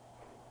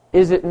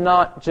 Is it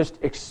not just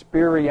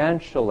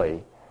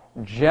experientially,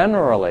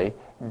 generally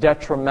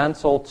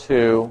detrimental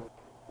to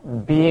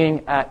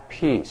being at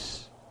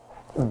peace,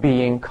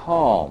 being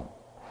calm,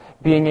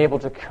 being able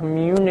to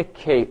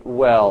communicate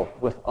well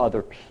with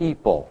other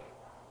people,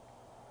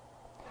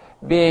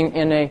 being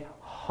in a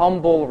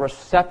humble,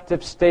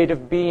 receptive state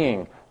of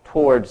being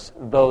towards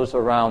those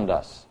around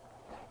us?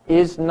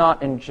 Is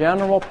not, in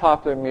general,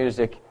 popular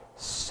music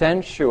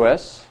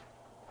sensuous,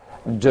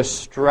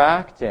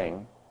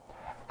 distracting,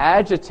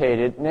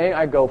 agitated? Nay,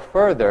 I go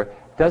further.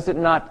 Does it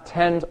not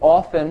tend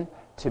often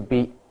to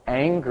be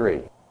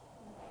angry,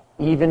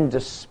 even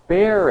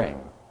despairing?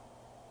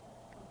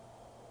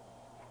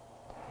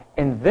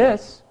 And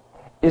this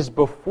is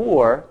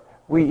before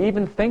we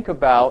even think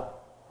about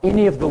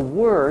any of the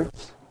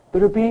words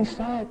that are being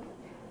said.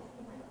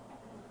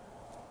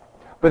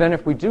 But then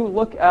if we do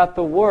look at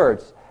the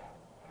words,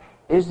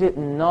 is it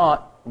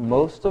not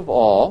most of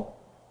all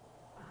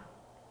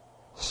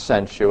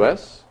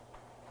sensuous,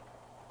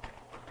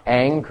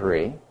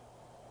 angry,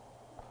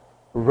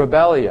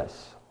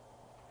 rebellious?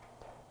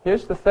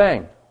 Here's the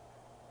thing.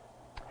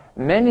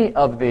 Many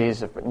of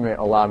these, if you may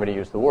allow me to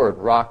use the word,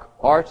 rock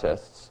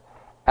artists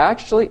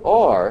actually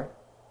are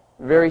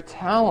very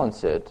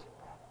talented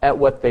at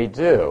what they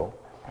do.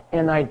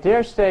 And I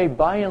dare say,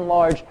 by and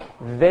large,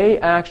 they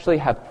actually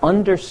have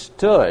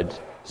understood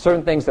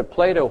certain things that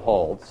Plato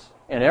holds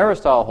and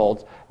Aristotle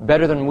holds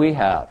better than we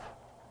have.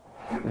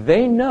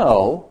 They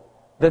know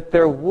that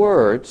their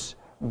words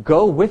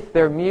go with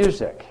their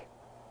music.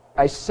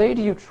 I say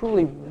to you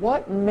truly,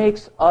 what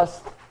makes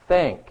us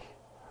think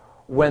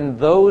when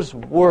those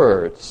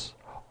words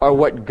are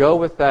what go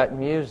with that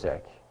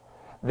music,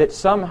 that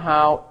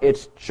somehow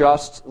it's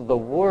just the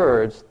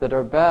words that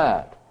are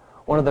bad?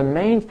 One of the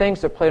main things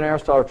that Plato and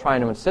Aristotle are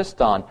trying to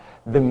insist on,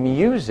 the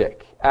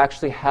music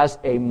actually has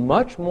a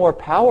much more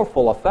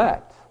powerful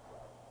effect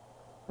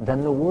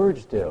than the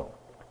words do.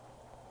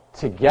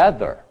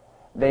 together,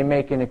 they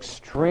make an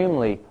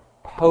extremely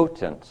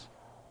potent,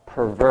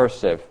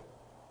 perversive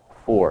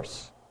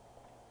force.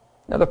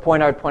 Another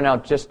point I would point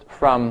out just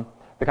from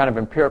the kind of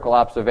empirical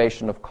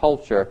observation of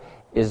culture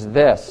is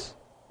this.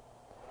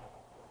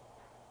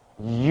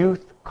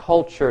 Youth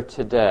culture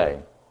today,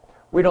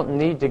 we don't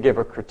need to give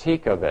a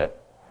critique of it.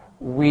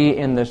 We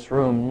in this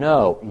room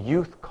know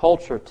youth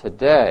culture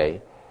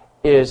today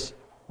is,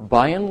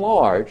 by and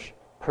large,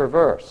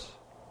 perverse.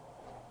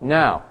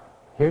 Now,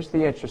 here's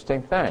the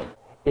interesting thing.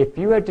 If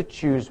you had to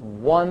choose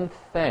one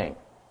thing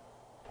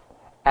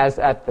as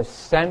at the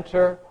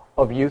center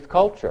of youth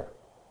culture,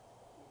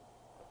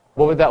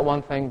 what would that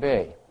one thing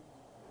be?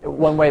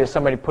 One way that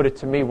somebody put it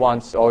to me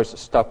once always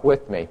stuck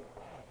with me.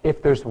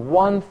 If there's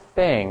one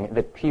thing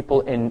that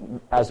people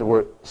as it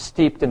were,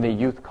 steeped in the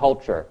youth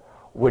culture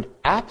would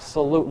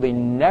absolutely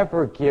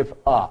never give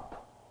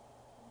up,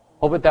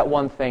 what would that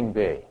one thing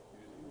be?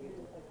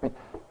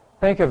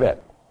 Think of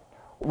it.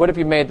 What if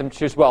you made them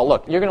choose, well,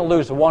 look, you're going to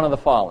lose one of the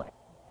following.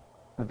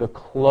 The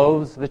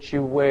clothes that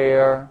you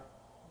wear,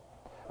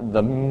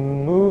 the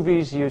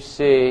movies you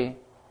see,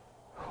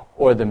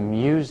 or the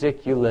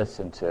music you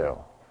listen to.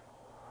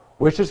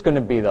 Which is going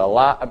to be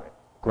the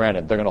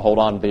granted, they're going to hold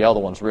on to the other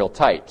ones real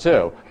tight,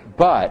 too.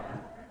 But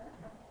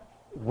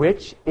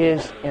which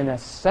is, in a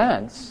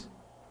sense,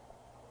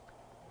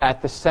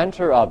 at the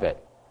center of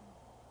it.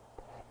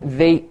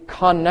 They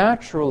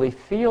connaturally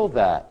feel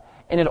that.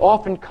 And it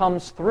often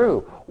comes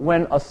through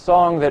when a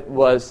song that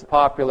was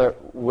popular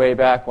way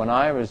back when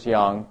I was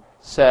young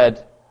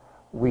said,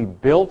 "We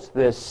built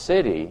this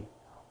city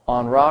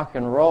on rock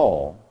and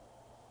roll."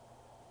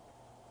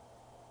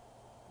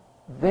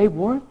 They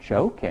weren't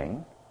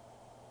joking,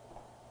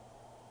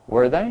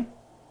 were they?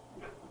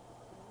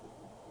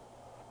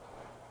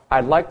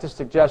 I'd like to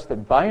suggest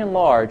that by and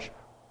large,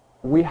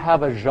 we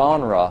have a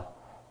genre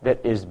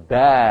that is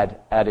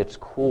bad at its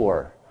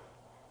core.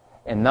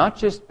 And not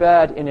just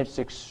bad in its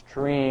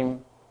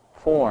extreme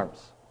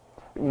forms.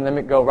 Let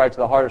me go right to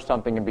the heart of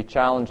something and be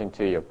challenging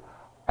to you.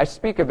 I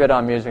speak a bit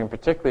on music, and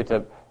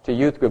particularly to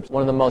youth groups.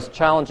 One of the most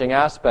challenging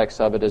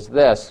aspects of it is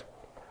this.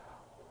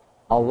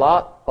 A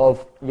lot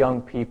of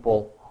young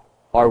people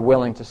are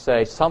willing to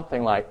say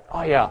something like,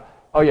 oh yeah,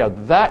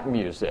 that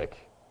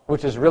music,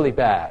 which is really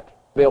bad.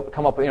 They'll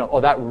come up with,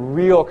 that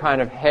real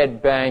kind of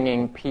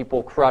head-banging,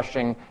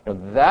 people-crushing,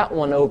 that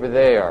one over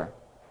there.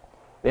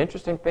 The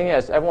interesting thing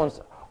is,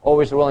 everyone's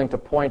always willing to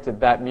point at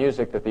that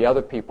music that the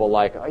other people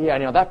like. Oh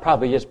yeah, that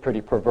probably is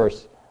pretty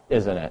perverse,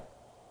 isn't it?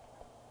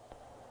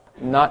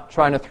 Not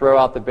trying to throw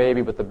out the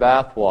baby with the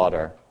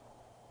bathwater,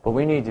 but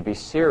we need to be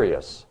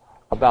serious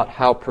about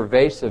how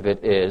pervasive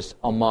it is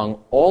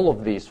among all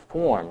of these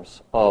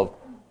forms of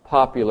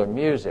popular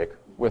music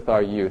with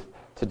our youth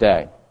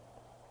today.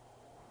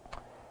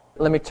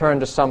 Let me turn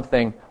to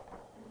something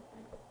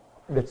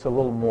that's a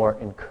little more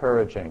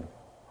encouraging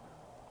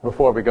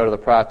before we go to the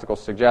practical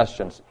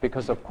suggestions,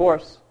 because of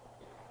course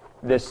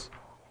this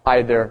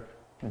either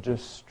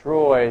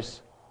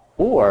destroys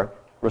or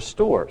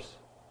restores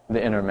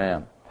the inner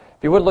man.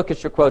 If you would look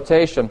at your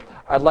quotation,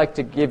 I'd like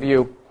to give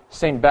you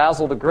St.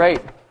 Basil the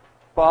Great,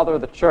 Father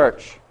of the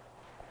Church.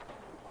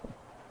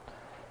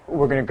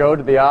 We're going to go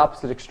to the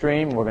opposite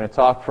extreme. We're going to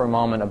talk for a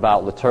moment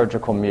about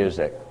liturgical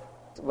music.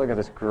 Look at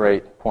this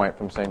great point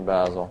from St.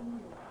 Basil,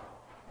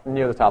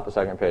 near the top of the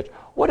second page.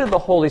 What did the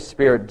Holy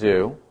Spirit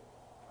do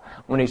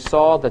when he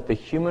saw that the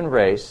human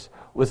race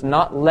was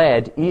not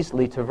led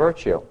easily to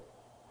virtue,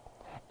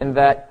 and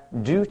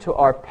that due to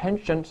our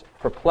penchant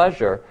for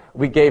pleasure,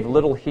 we gave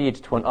little heed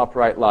to an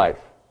upright life?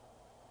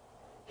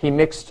 He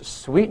mixed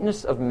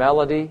sweetness of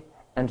melody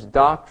and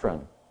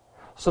doctrine,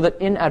 so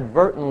that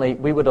inadvertently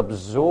we would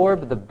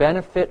absorb the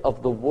benefit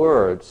of the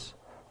words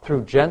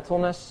through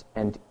gentleness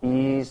and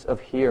ease of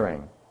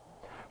hearing.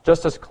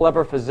 Just as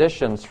clever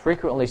physicians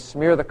frequently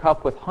smear the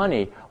cup with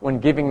honey when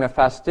giving the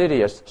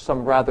fastidious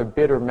some rather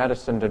bitter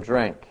medicine to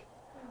drink.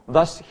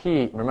 Thus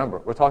he, remember,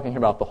 we're talking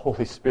about the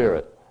Holy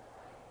Spirit,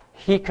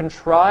 he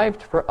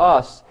contrived for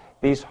us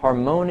these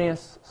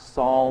harmonious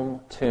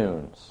psalm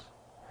tunes,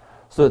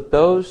 so that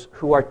those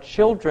who are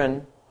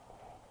children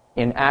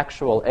in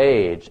actual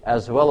age,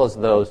 as well as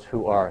those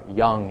who are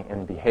young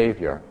in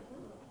behavior,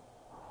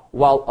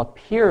 while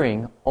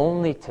appearing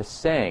only to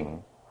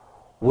sing,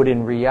 would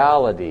in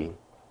reality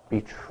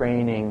be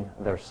training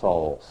their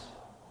souls.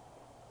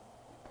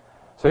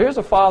 So here's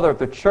a father of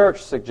the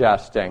church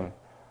suggesting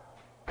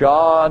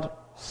God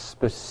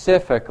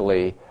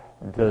specifically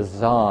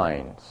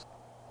designs,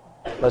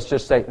 let's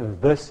just say,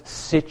 this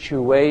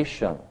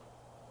situation,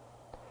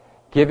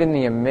 given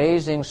the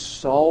amazing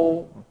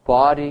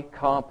soul-body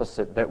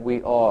composite that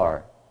we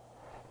are,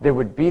 there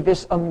would be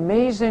this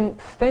amazing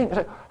thing.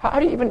 How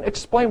do you even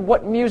explain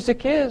what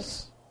music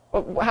is?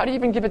 How do you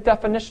even give a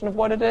definition of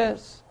what it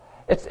is?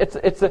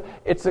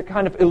 It's a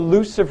kind of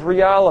elusive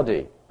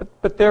reality.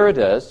 But there it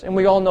is, and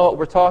we all know what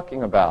we're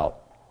talking about.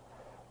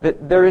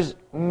 That there is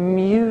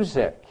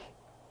music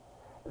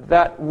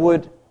that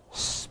would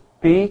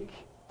speak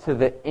to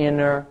the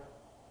inner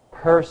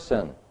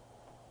person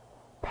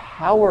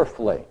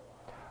powerfully.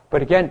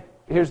 But again,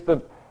 here's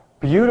the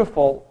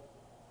beautiful,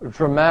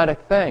 dramatic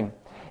thing.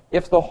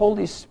 If the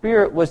Holy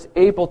Spirit was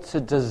able to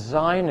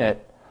design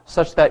it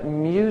such that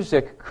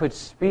music could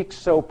speak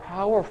so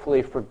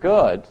powerfully for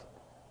good,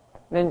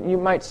 then you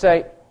might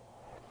say,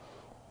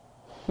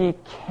 He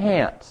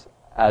can't,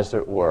 as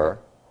it were,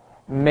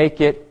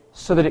 make it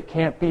so that it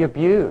can't be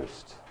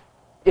abused.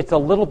 It's a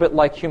little bit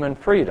like human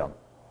freedom.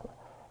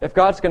 If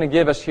God's going to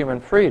give us human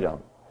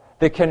freedom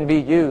that can be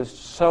used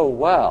so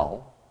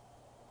well,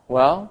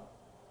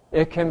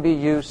 it can be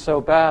used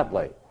so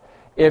badly.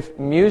 If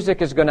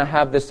music is going to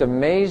have this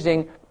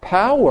amazing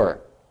power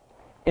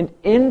and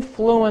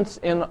influence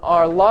in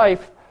our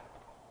life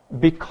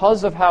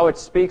because of how it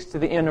speaks to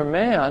the inner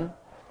man,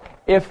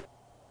 if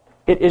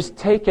it is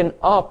taken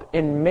up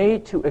and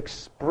made to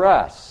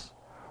express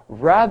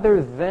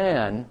rather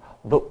than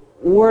the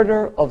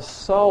order of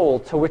soul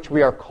to which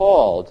we are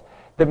called,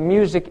 the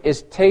music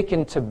is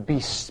taken to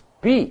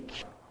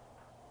bespeak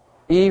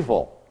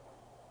evil,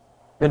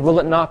 then will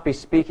it not be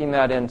speaking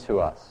that into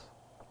us?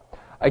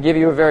 I give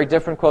you a very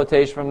different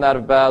quotation from that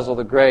of Basil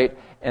the Great,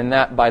 and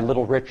that by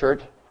Little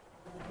Richard,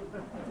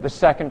 the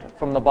second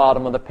from the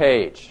bottom of the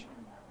page.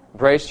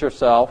 Brace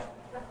yourself.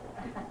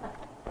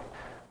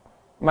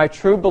 My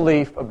true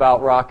belief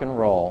about rock and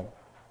roll,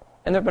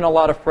 and there have been a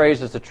lot of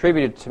phrases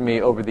attributed to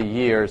me over the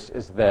years,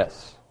 is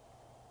this.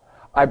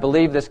 I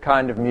believe this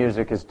kind of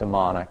music is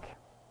demonic.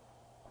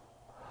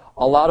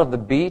 A lot of the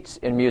beats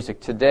in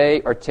music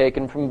today are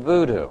taken from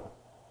voodoo,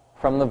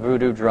 from the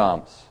voodoo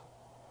drums.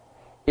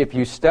 If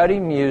you study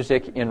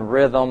music in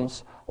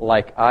rhythms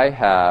like I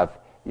have,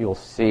 you'll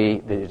see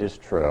that it is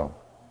true.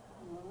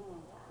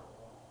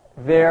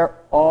 There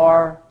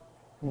are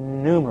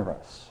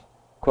numerous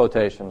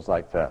quotations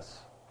like this.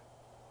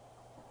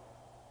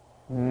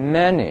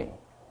 Many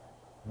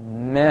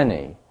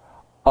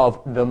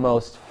of the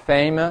most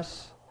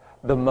famous,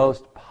 the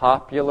most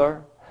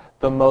popular,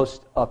 the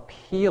most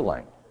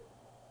appealing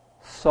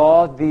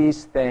saw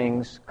these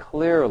things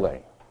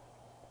clearly.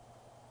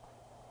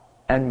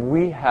 And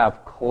we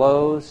have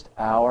closed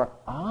our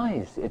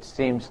eyes, it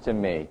seems to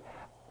me,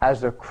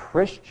 as a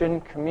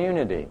Christian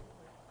community.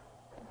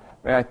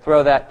 May I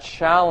throw that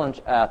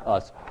challenge at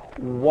us?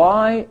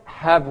 Why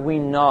have we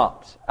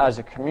not, as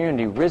a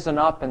community, risen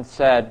up and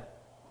said,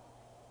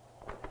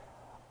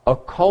 a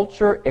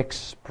culture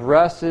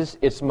expresses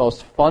its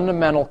most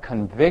fundamental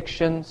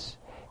convictions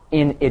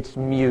in its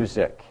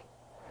music.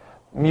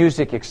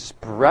 Music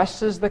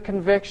expresses the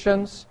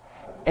convictions,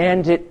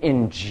 and it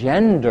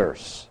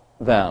engenders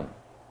them.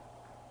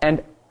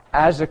 And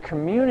as a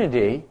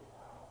community,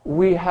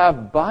 we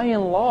have, by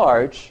and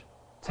large,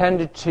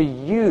 tended to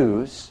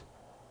use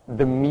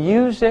the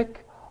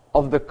music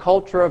of the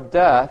culture of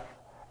death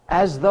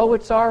as though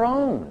it's our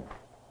own.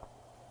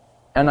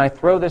 And I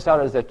throw this out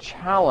as a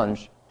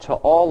challenge to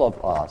all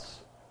of us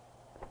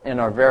in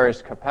our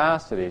various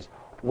capacities.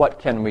 What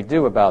can we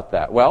do about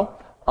that?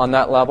 Well, on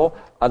that level,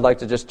 I'd like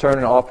to just turn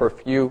and offer a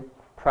few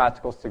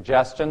practical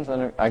suggestions.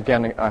 And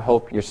again, I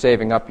hope you're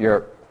saving up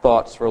your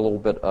thoughts for a little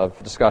bit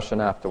of discussion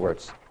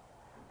afterwards.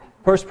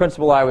 First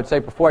principle I would say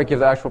before I give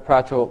the actual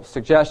practical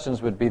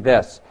suggestions would be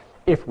this.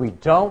 If we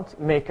don't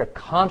make a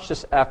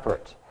conscious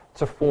effort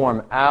to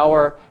form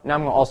our... Now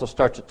I'm going to also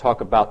start to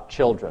talk about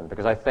children,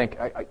 because I think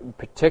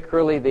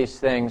particularly these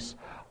things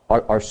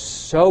are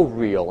so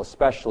real,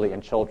 especially in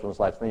children's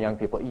lives and the young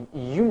people.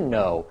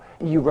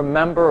 You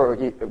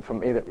remember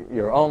from either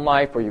your own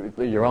life or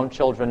your own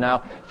children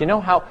now, you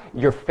know how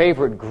your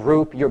favorite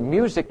group, your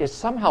music is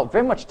somehow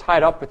very much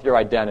tied up with your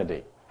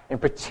identity, and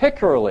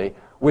particularly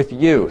with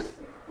youth.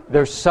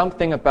 There's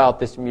something about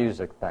this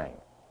music thing,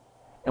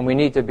 and we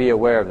need to be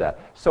aware of that.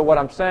 So what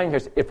I'm saying here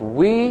is if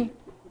we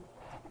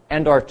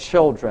and our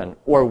children,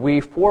 or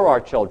we for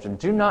our children,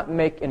 do not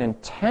make an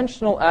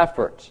intentional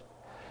effort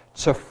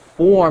to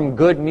form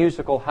good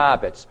musical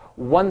habits,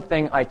 one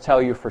thing I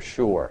tell you for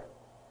sure,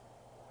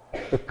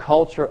 the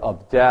culture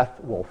of death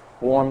will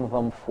form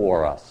them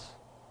for us.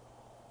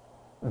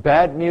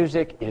 Bad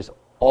music is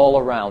all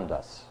around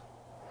us.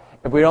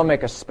 If we don't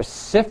make a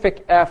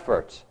specific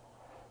effort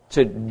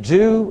to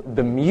do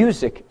the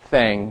music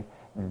thing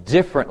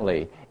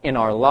differently in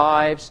our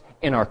lives,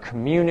 in our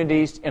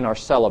communities, in our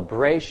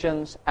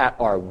celebrations, at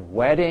our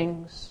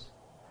weddings,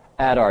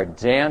 at our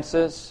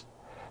dances,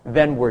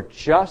 then we're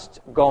just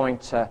going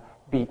to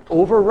be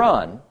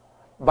overrun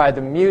by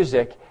the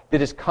music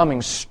that is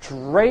coming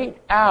straight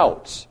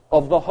out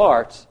of the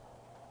heart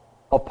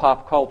of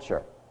pop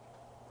culture.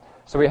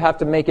 So we have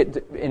to make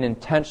it an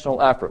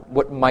intentional effort.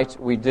 What might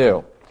we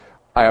do?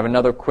 I have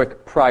another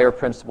quick prior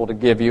principle to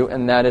give you,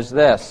 and that is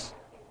this.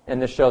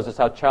 And this shows us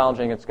how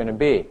challenging it's going to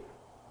be.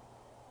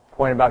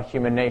 Point about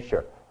human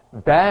nature.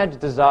 Bad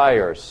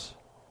desires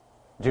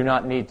do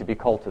not need to be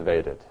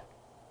cultivated.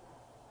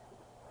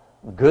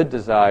 Good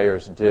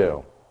desires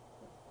do.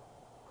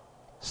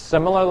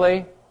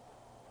 Similarly,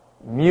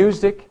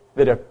 music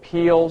that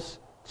appeals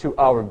to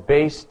our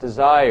base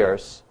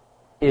desires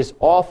is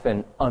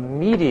often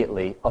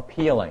immediately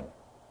appealing.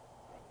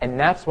 And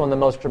that's one of the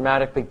most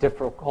dramatically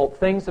difficult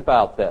things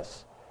about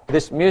this.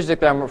 This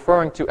music that I'm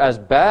referring to as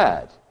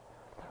bad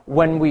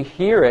when we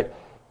hear it,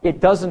 it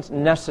doesn't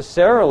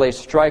necessarily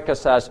strike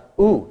us as,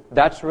 ooh,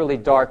 that's really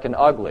dark and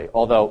ugly,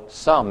 although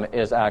some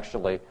is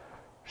actually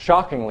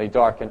shockingly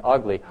dark and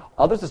ugly.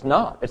 Others is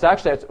not.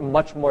 It's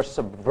much more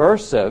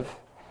subversive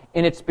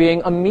in its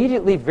being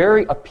immediately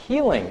very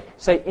appealing,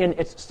 say, in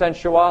its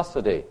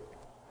sensuosity.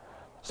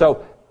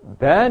 So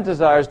bad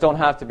desires don't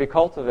have to be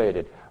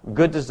cultivated.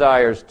 Good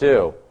desires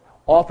do.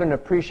 Often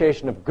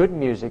appreciation of good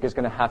music is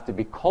going to have to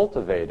be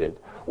cultivated,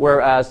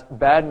 whereas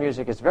bad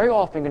music is very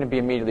often going to be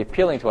immediately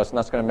appealing to us, and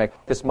that's going to make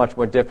this much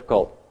more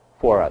difficult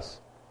for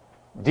us.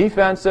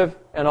 Defensive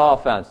and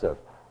offensive.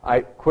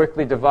 I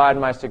quickly divide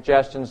my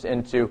suggestions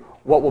into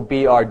what will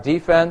be our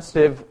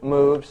defensive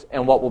moves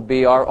and what will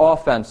be our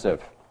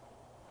offensive.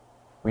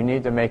 We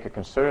need to make a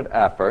concerted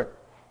effort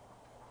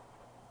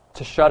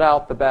to shut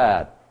out the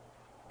bad,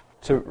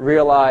 to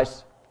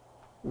realize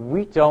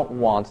we don't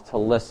want to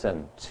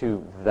listen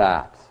to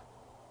that,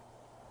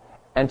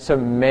 and to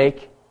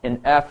make an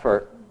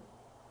effort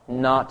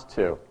not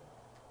to.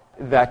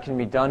 That can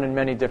be done in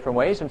many different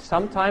ways, and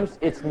sometimes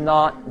it's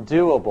not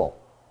doable.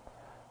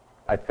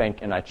 I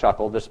think, and I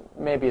chuckle, this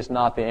maybe is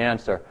not the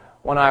answer.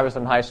 When I was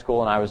in high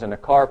school and I was in a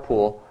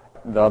carpool,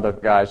 the other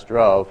guys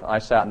drove, I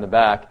sat in the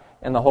back,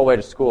 and the whole way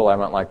to school I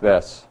went like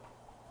this.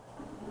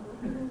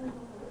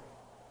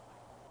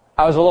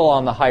 I was a little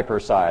on the hyper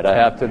side, I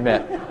have to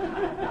admit.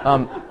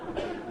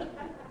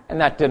 And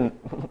that didn't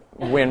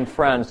win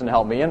friends and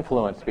help me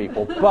influence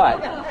people, but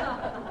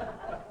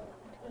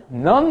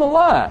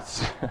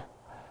nonetheless,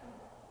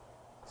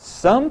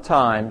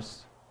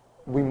 sometimes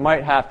we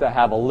might have to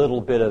have a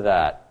little bit of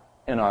that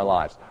in our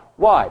lives.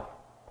 Why?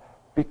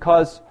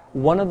 Because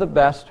one of the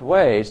best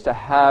ways to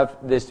have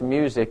this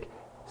music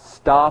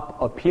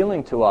stop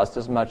appealing to us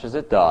as much as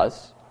it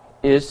does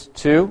is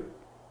to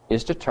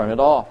turn it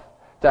off,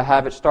 to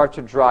have it start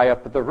to dry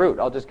up at the root.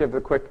 I'll just give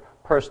a quick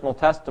personal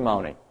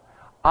testimony.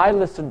 I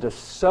listened to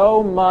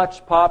so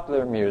much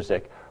popular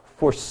music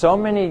for so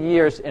many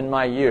years in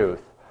my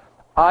youth.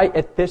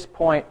 At this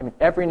point,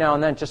 every now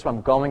and then, just when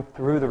I'm going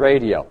through the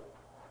radio,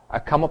 I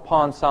come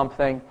upon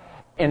something,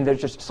 and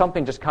there's just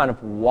something just kind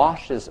of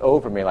washes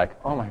over me, like,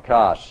 oh my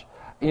gosh.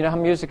 You know how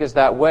music is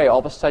that way? All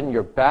of a sudden,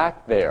 you're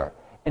back there,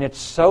 and it's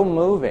so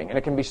moving, and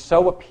it can be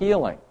so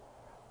appealing.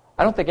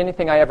 I don't think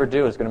anything I ever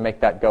do is going to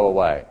make that go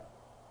away.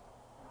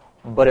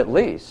 But at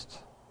least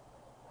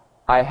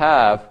I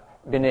have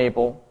been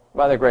able,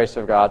 by the grace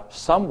of God,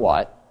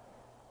 somewhat,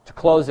 to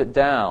close it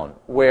down,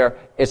 where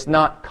it's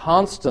not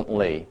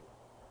constantly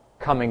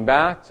coming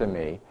back to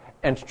me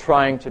and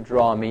trying to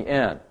draw me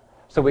in.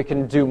 So we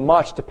can do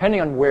much,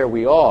 depending on where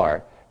we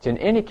are, to, in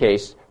any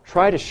case,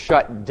 try to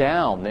shut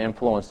down the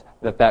influence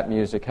that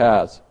music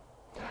has.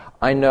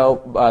 I know,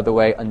 by the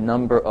way, a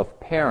number of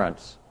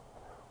parents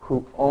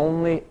who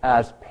only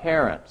as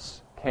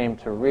parents came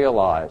to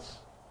realize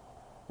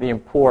the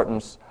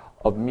importance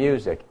of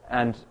music,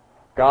 and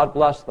God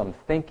bless them,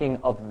 thinking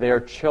of their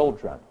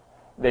children,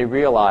 they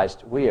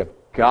realized we have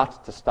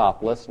got to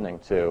stop listening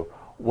to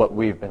what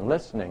we've been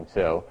listening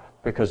to,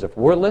 because if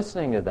we're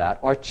listening to that,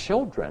 our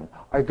children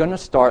are going to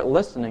start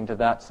listening to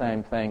that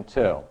same thing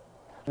too.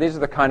 These are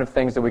the kind of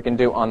things that we can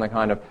do on the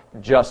kind of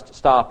just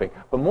stopping.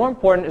 But more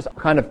important is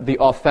kind of the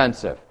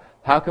offensive.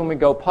 How can we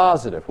go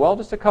positive? Well,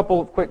 just a couple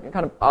of quick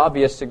kind of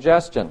obvious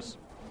suggestions.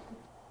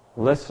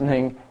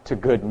 Listening to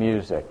good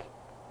music.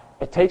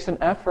 It takes an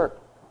effort.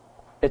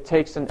 It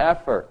takes an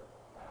effort.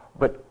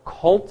 But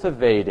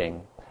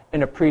cultivating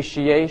an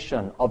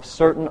appreciation of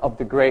certain of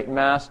the great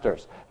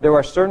masters. There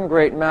are certain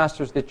great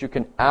masters that you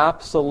can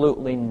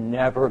absolutely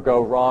never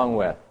go wrong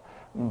with.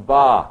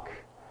 Bach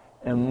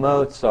and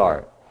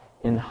Mozart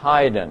and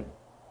Haydn.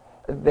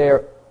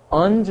 They're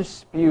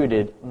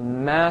undisputed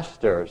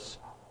masters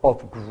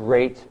of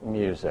great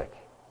music.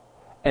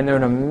 And they're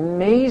an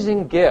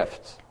amazing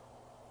gift,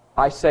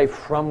 I say,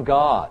 from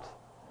God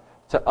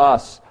to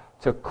us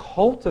to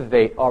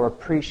cultivate our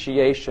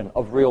appreciation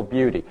of real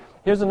beauty.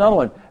 Here's another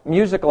one,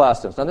 music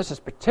lessons. Now this is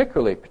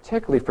particularly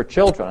for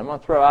children. I'm going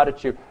to throw out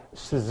at you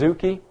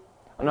Suzuki.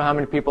 I don't know how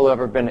many people have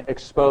ever been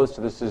exposed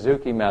to the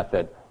Suzuki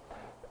method.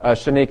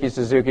 Shinichi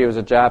Suzuki was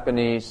a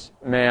Japanese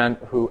man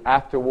who,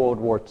 after World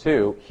War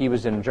II, he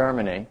was in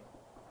Germany,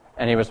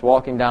 and he was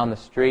walking down the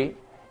street,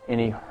 and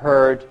he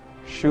heard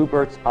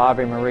Schubert's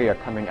Ave Maria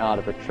coming out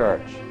of a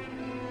church.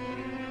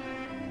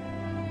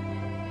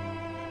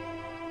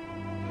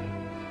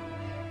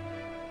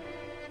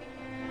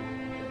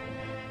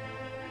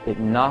 It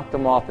knocked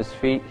him off his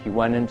feet. He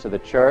went into the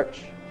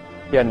church.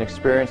 He had an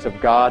experience of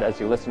God as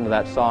he listened to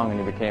that song, and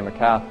he became a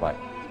Catholic.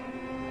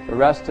 The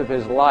rest of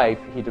his life,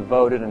 he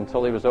devoted,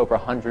 until he was over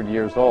 100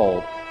 years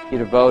old, he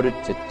devoted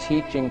to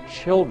teaching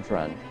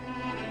children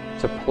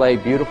to play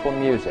beautiful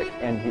music.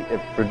 And he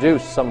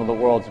produced some of the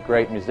world's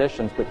great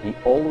musicians, but he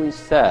always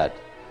said,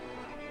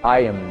 I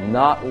am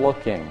not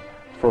looking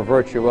for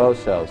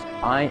virtuosos.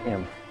 I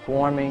am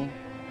forming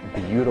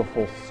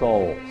beautiful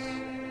souls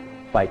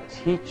by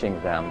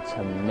teaching them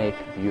to make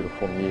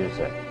beautiful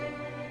music.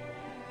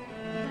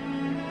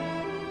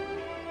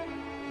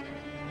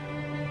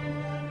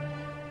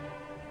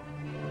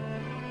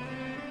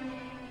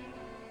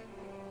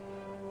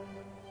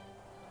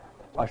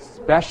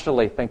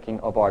 especially thinking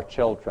of our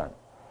children.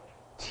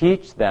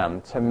 Teach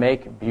them to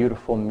make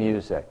beautiful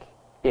music.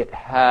 It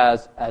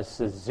has, as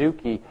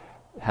Suzuki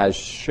has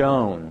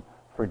shown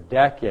for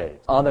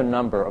decades, other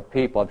number of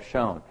people have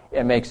shown,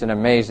 it makes an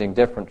amazing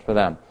difference for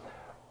them.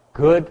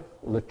 Good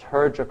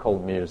liturgical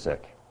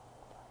music.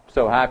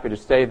 So happy to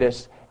say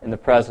this in the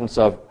presence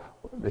of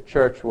the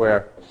church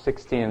where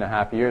 16 and a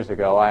half years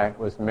ago I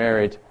was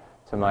married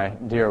to my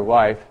dear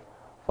wife.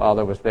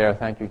 Father was there.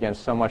 Thank you again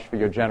so much for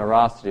your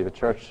generosity. The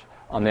church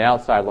on the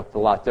outside looked a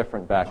lot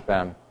different back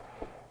then.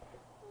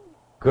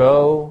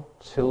 Go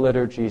to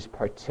liturgies,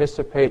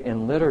 participate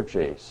in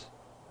liturgies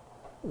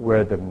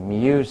where the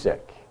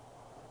music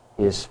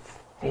is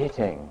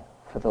fitting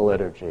for the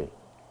liturgy.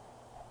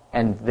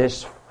 And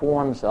this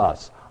forms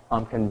us.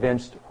 I'm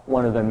convinced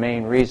one of the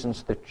main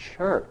reasons the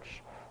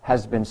church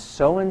has been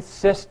so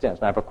insistent,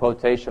 and I have a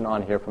quotation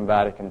on here from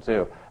Vatican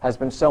II, has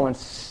been so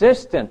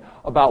insistent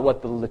about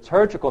what the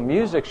liturgical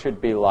music should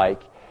be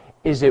like,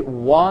 is it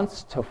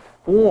wants to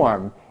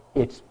form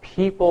its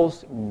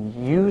people's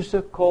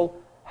musical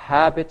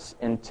habits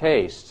and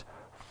tastes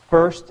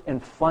first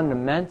and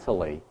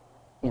fundamentally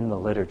in the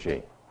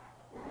liturgy.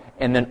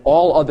 And then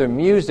all other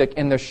music,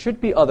 and there should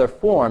be other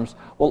forms,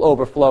 will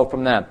overflow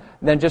from them.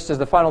 Then just as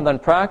the final, then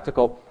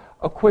practical,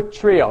 a quick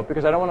trio,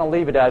 because I don't want to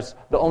leave it as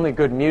the only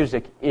good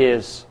music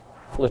is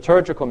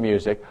liturgical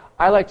music.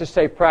 I like to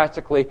say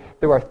practically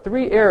there are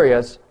three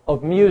areas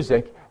of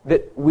music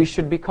that we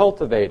should be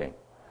cultivating.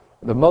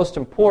 The most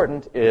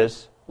important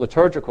is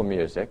liturgical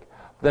music.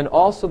 Then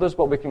also there's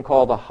what we can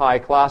call the high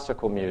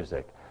classical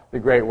music. The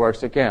great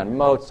works, again,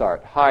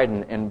 Mozart,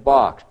 Haydn, and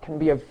Bach can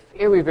be a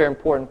very, very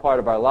important part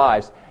of our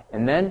lives.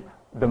 And then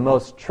the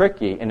most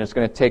tricky, and it's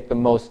going to take the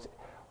most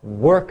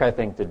work, I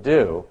think, to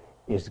do,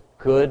 is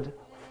good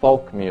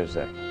folk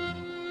music.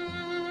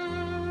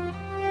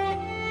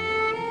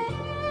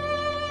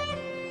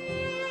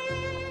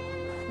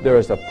 There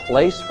is a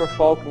place for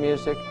folk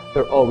music.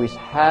 There always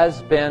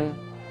has been.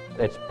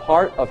 It's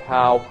part of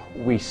how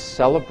we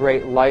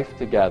celebrate life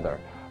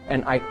together.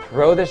 And I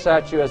throw this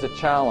at you as a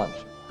challenge.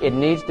 It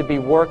needs to be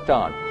worked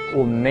on.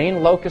 The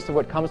main locus of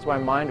what comes to my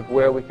mind of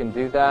where we can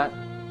do that,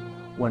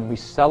 when we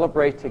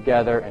celebrate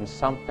together in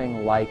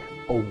something like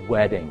a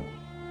wedding.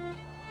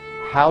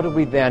 How do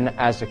we then,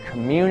 as a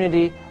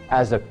community,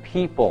 as a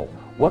people,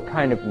 what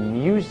kind of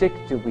music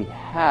do we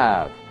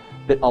have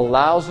that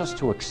allows us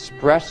to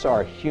express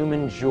our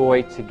human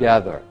joy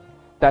together?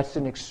 That's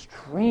an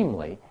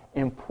extremely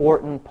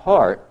important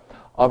part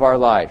of our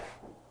life.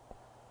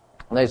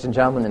 Ladies and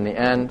gentlemen, in the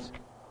end,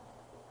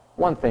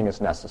 one thing is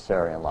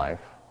necessary in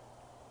life,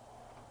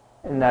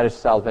 and that is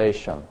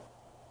salvation.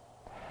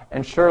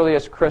 And surely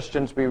as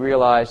Christians we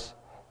realize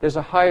there's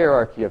a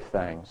hierarchy of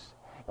things,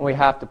 and we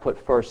have to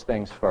put first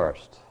things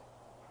first.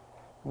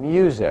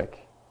 Music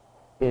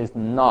is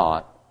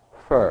not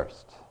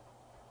first.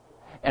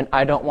 And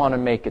I don't want to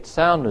make it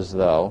sound as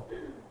though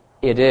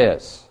it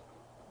is.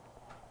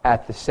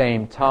 At the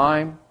same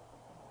time,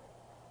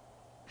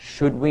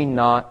 should we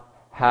not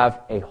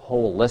have a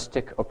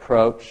holistic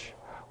approach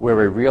where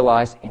we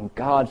realize in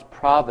God's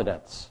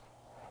providence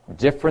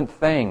different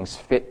things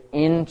fit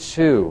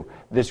into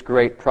this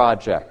great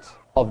project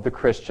of the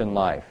Christian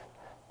life?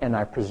 And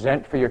I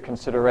present for your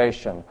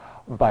consideration,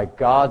 by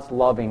God's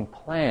loving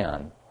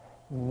plan,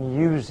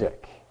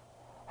 music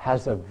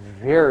has a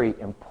very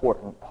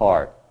important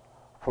part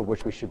for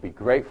which we should be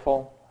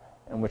grateful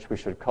and which we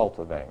should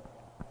cultivate.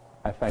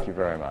 I thank you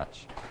very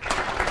much.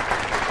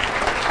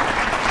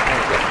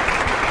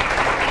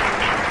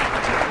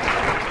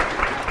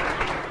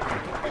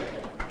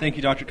 Thank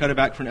you, Dr.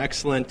 Cutterback, for an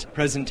excellent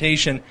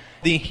presentation.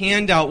 The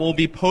handout will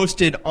be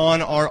posted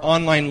on our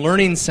online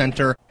learning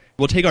center.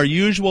 We'll take our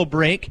usual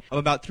break of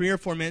about 3 or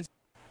 4 minutes.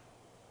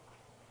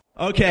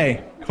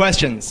 Okay,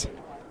 questions?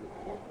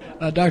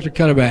 Dr.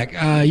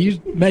 Cutterback,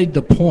 you made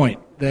the point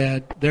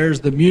that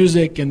there's the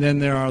music and then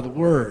there are the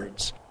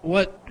words.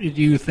 What do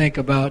you think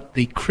about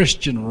the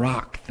Christian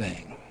rock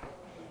thing?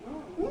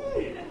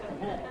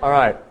 All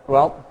right,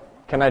 well,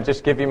 can I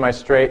just give you my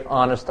straight,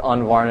 honest,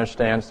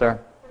 unvarnished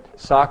answer?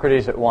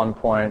 Socrates at one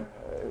point,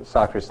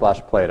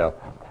 Socrates/Plato,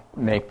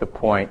 make the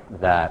point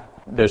that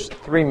there's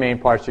 3 main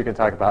parts you can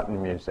talk about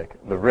in music: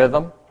 the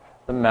rhythm,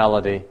 the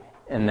melody,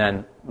 and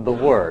then the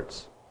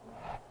words.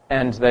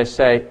 And they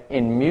say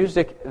in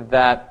music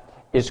that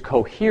is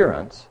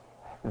coherent,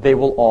 they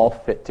will all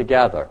fit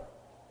together.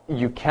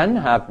 You can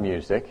have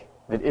music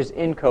that is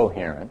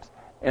incoherent,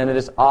 and it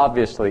is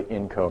obviously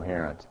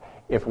incoherent.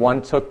 If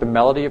one took the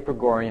melody of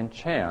Gregorian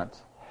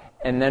chant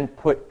and then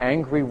put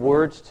angry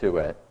words to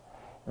it,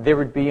 there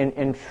would be an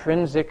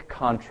intrinsic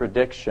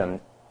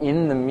contradiction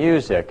in the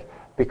music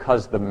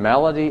because the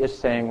melody is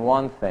saying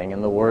one thing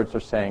and the words are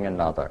saying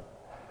another.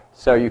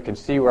 So you can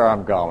see where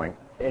I'm going.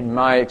 In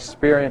my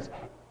experience,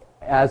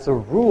 as a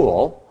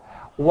rule,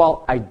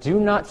 while I do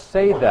not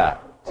say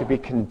that to be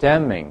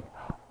condemning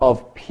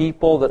of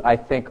people that I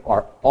think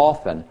are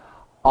often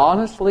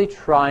honestly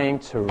trying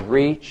to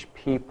reach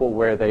people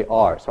where they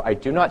are. So I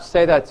do not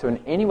say that to in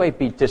any way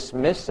be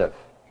dismissive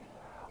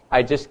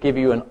I just give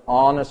you an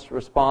honest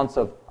response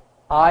of,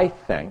 I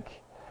think,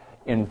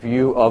 in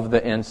view of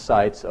the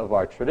insights of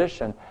our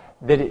tradition,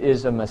 that it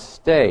is a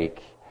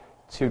mistake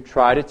to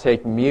try to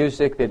take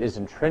music that is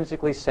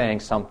intrinsically saying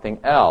something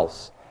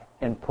else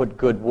and put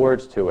good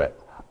words to it.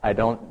 I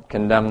don't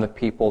condemn the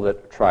people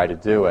that try to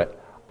do it.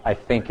 I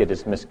think it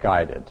is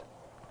misguided.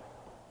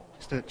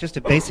 Just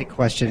a basic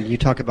question. You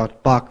talk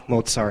about Bach,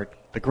 Mozart,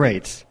 the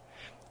greats,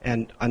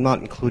 and I'm not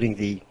including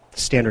the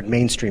standard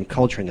mainstream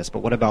culture in this, but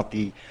what about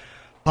the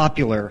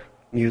popular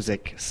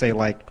music, say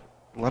like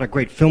a lot of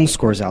great film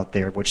scores out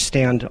there which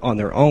stand on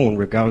their own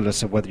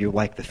regardless of whether you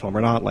like the film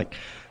or not, like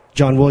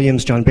John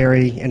Williams, John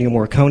Barry, Ennio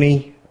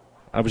Morricone?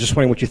 I was just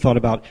wondering what you thought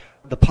about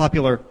the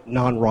popular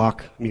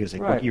non-rock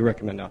music, Right. What you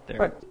recommend out there.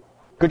 Right.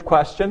 Good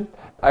question.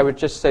 I would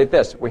just say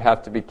this. We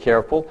have to be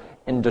careful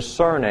in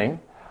discerning.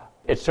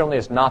 It certainly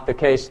is not the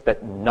case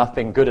that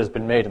nothing good has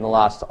been made in the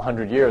last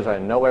 100 years. I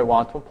in no way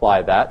want to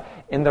imply that.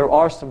 And there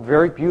are some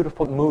very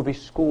beautiful movie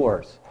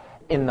scores.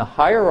 In the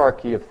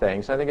hierarchy of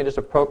things, I think it is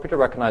appropriate to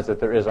recognize that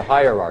there is a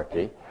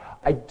hierarchy.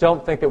 I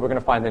don't think that we're going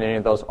to find that any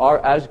of those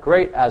are as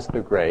great as the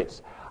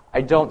greats.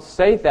 I don't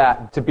say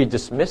that to be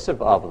dismissive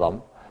of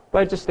them, but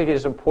I just think it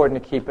is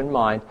important to keep in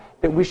mind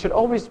that we should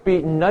always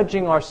be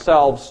nudging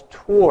ourselves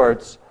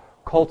towards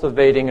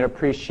cultivating an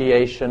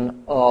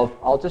appreciation of,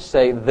 I'll just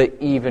say, the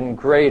even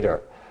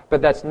greater.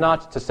 But that's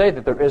not to say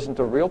that there isn't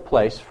a real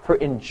place for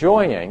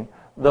enjoying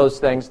those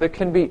things that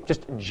can be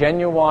just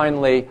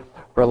genuinely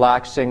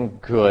relaxing,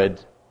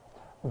 good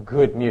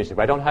music.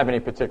 I don't have any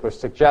particular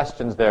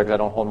suggestions there because I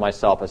don't hold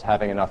myself as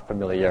having enough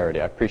familiarity.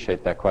 I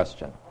appreciate that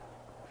question.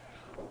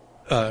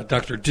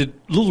 Doctor, did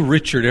Little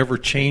Richard ever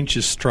change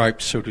his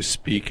stripes, so to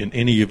speak, in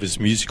any of his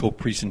musical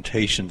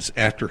presentations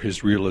after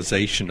his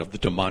realization of the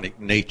demonic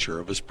nature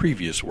of his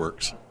previous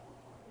works?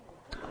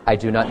 I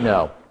do not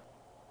know.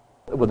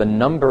 With a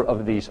number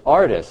of these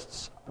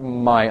artists,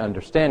 my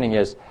understanding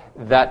is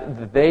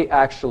that they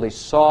actually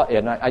saw it,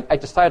 and I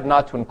decided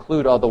not to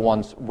include other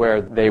ones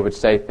where they would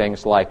say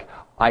things like,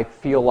 I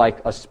feel like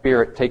a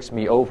spirit takes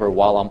me over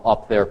while I'm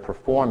up there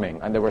performing.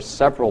 And there were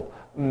several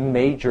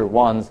major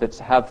ones that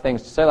have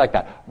things to say like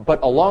that.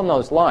 But along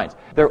those lines,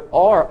 there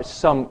are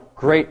some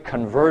great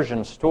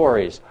conversion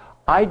stories.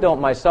 I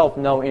don't myself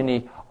know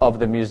any of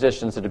the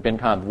musicians that have been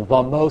kind of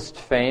the most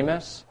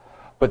famous,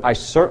 but I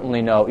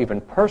certainly know,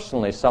 even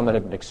personally, some that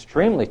have been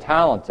extremely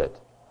talented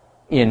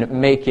in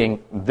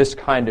making this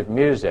kind of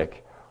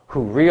music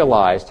who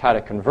realized how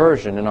to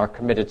conversion and are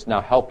committed to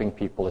now helping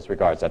people as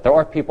regards that. There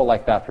are people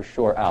like that for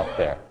sure out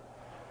there.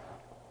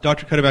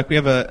 Dr. Cuddeback, we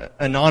have an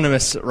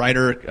anonymous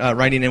writer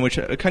writing in, which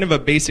kind of a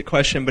basic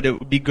question, but it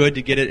would be good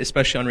to get it,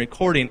 especially on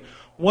recording.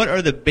 What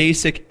are the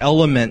basic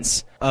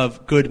elements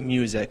of good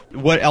music?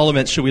 What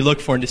elements should we look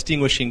for in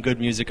distinguishing good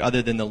music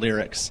other than the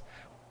lyrics?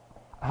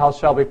 How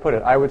shall we put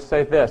it? I would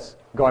say this,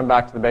 going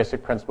back to the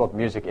basic principle of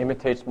music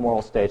imitates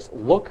moral states.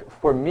 Look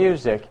for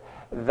music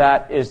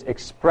that is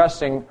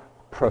expressing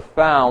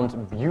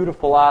profound,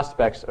 beautiful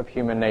aspects of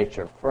human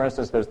nature. For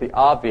instance, there's the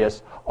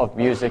obvious of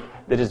music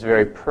that is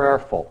very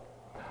prayerful.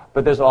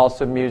 But there's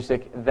also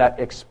music that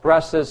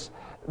expresses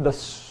the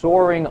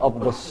soaring of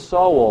the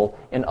soul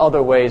in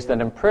other ways than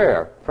in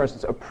prayer. For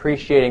instance,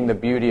 appreciating the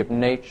beauty of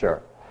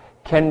nature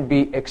can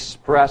be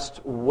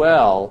expressed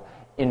well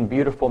in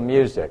beautiful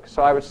music.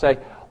 So I would say,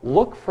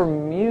 look for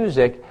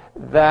music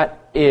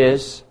that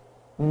is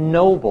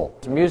noble,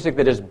 music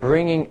that is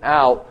bringing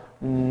out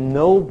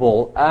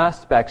noble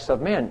aspects of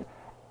man.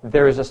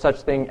 There is a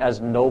such thing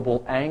as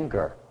noble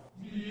anger.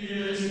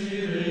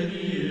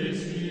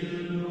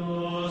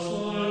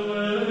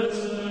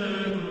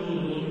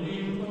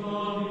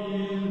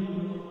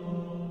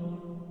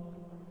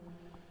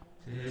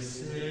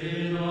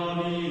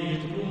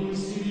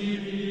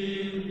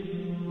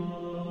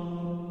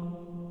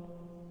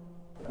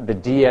 The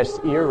Dies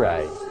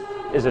Irae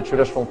is a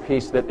traditional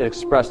piece that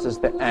expresses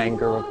the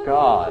anger of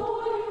God.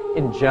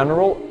 In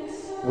general,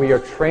 we are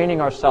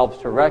training ourselves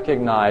to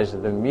recognize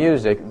the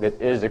music that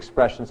is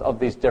expressions of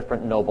these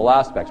different noble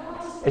aspects.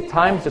 At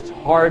times it's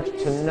hard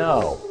to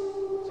know.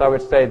 So I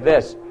would say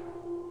this,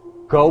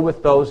 go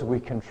with those we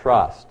can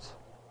trust.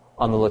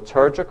 On the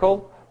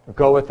liturgical,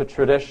 go with the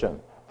tradition.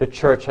 The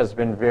church has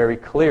been very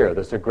clear.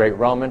 There's a great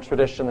Roman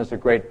tradition, there's a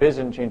great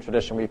Byzantine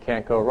tradition where you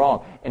can't go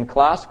wrong. In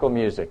classical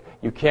music,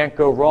 you can't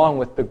go wrong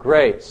with the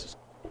greats.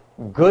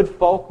 Good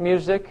folk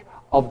music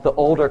of the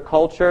older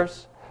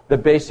cultures, the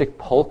basic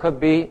polka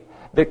beat,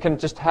 that can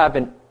just have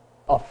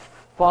a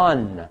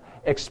fun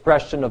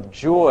expression of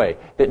joy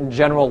that in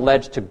general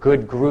led to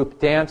good group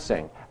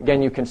dancing.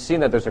 Again, you can see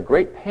that there's a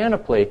great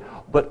panoply,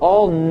 but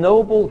all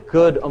noble,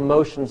 good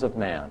emotions of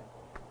man.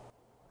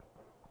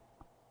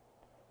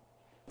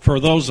 For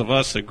those of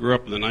us that grew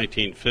up in the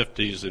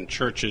 1950s in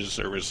churches,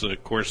 there was,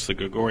 of course, the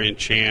Gregorian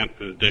chant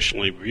and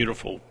additionally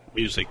beautiful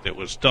music that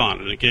was done,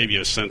 and it gave you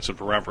a sense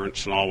of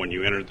reverence and all when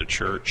you entered the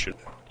church. And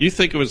do you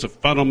think it was a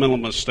fundamental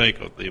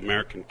mistake of the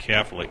American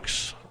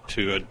Catholics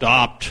to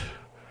adopt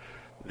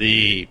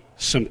the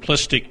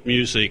simplistic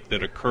music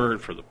that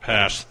occurred for the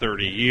past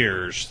 30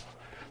 years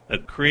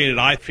that created,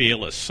 I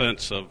feel, a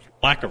sense of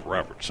lack of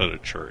reverence at a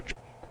church.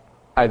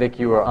 I think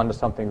you are onto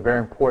something very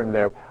important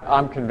there.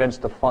 I'm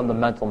convinced a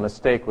fundamental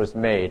mistake was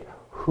made.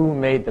 Who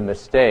made the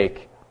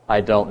mistake, I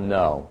don't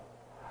know.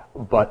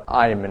 But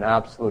I am in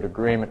absolute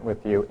agreement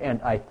with you, and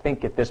I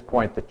think at this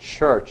point the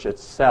church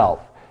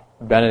itself,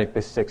 Benedict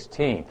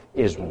XVI,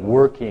 is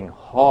working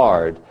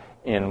hard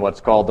in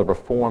what's called the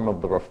reform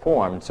of the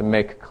Reformed to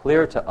make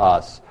clear to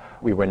us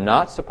we were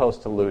not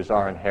supposed to lose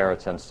our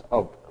inheritance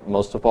of,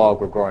 most of all,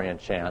 Gregorian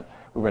chant.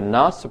 We were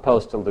not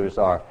supposed to lose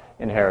our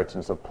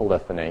inheritance of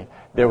polyphony.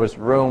 There was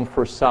room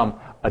for some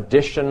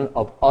addition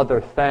of other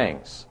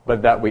things,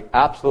 but that we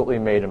absolutely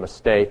made a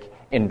mistake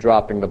in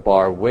dropping the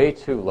bar way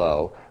too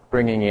low,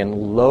 bringing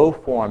in low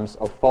forms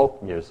of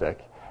folk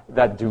music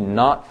that do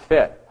not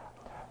fit.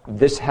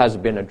 This has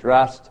been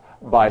addressed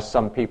by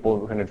some people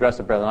who can address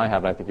it better than I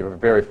have, and I think you have a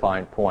very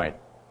fine point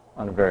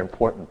on a very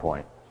important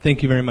point.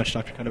 Thank you very much,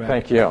 Dr. Cuddeback.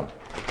 Thank you.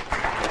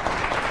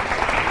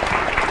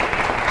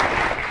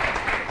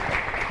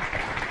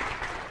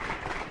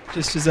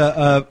 Just as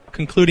a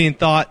concluding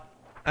thought,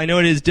 I know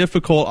it is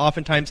difficult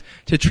oftentimes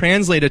to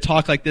translate a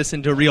talk like this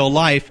into real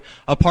life,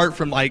 apart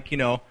from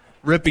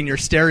ripping your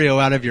stereo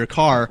out of your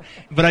car.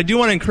 But I do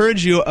want to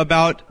encourage you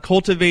about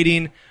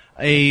cultivating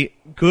a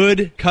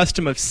good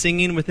custom of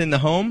singing within the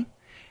home,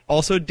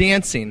 also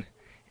dancing.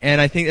 And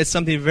I think it's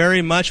something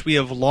very much we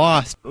have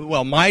lost.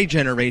 Well, my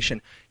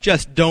generation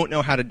just don't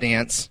know how to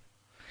dance.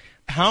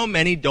 How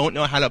many don't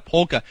know how to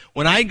polka?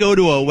 When I go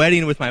to a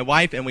wedding with my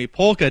wife and we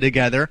polka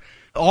together,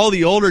 all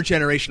the older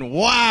generation,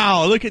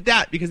 wow, look at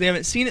that, because they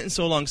haven't seen it in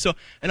so long. So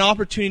an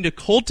opportunity to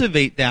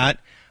cultivate that,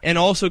 and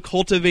also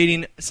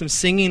cultivating some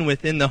singing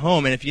within the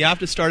home. And if you have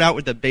to start out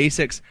with the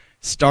basics,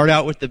 start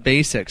out with the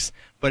basics.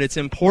 But it's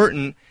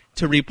important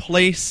to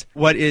replace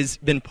what has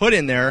been put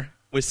in there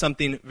with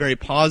something very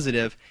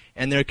positive,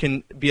 and there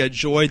can be a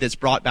joy that's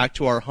brought back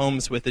to our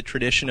homes with the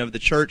tradition of the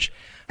church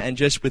and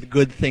just with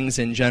good things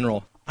in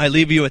general. I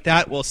leave you with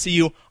that. We'll see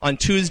you on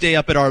Tuesday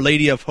up at Our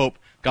Lady of Hope.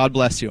 God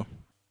bless you.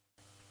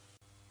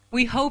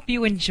 We hope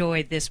you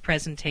enjoyed this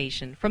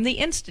presentation from the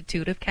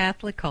Institute of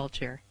Catholic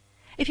Culture.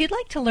 If you'd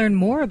like to learn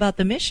more about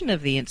the mission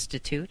of the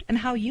Institute and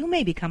how you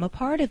may become a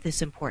part of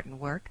this important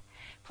work,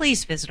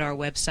 please visit our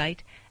website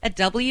at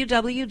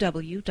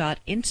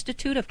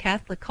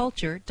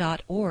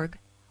www.instituteofcatholicculture.org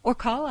or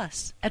call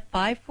us at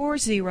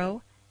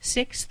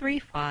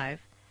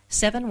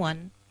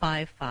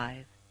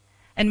 540-635-7155.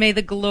 And may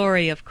the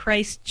glory of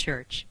Christ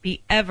Church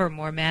be ever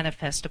more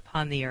manifest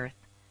upon the earth.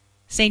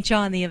 St.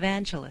 John the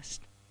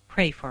Evangelist,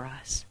 pray for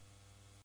us.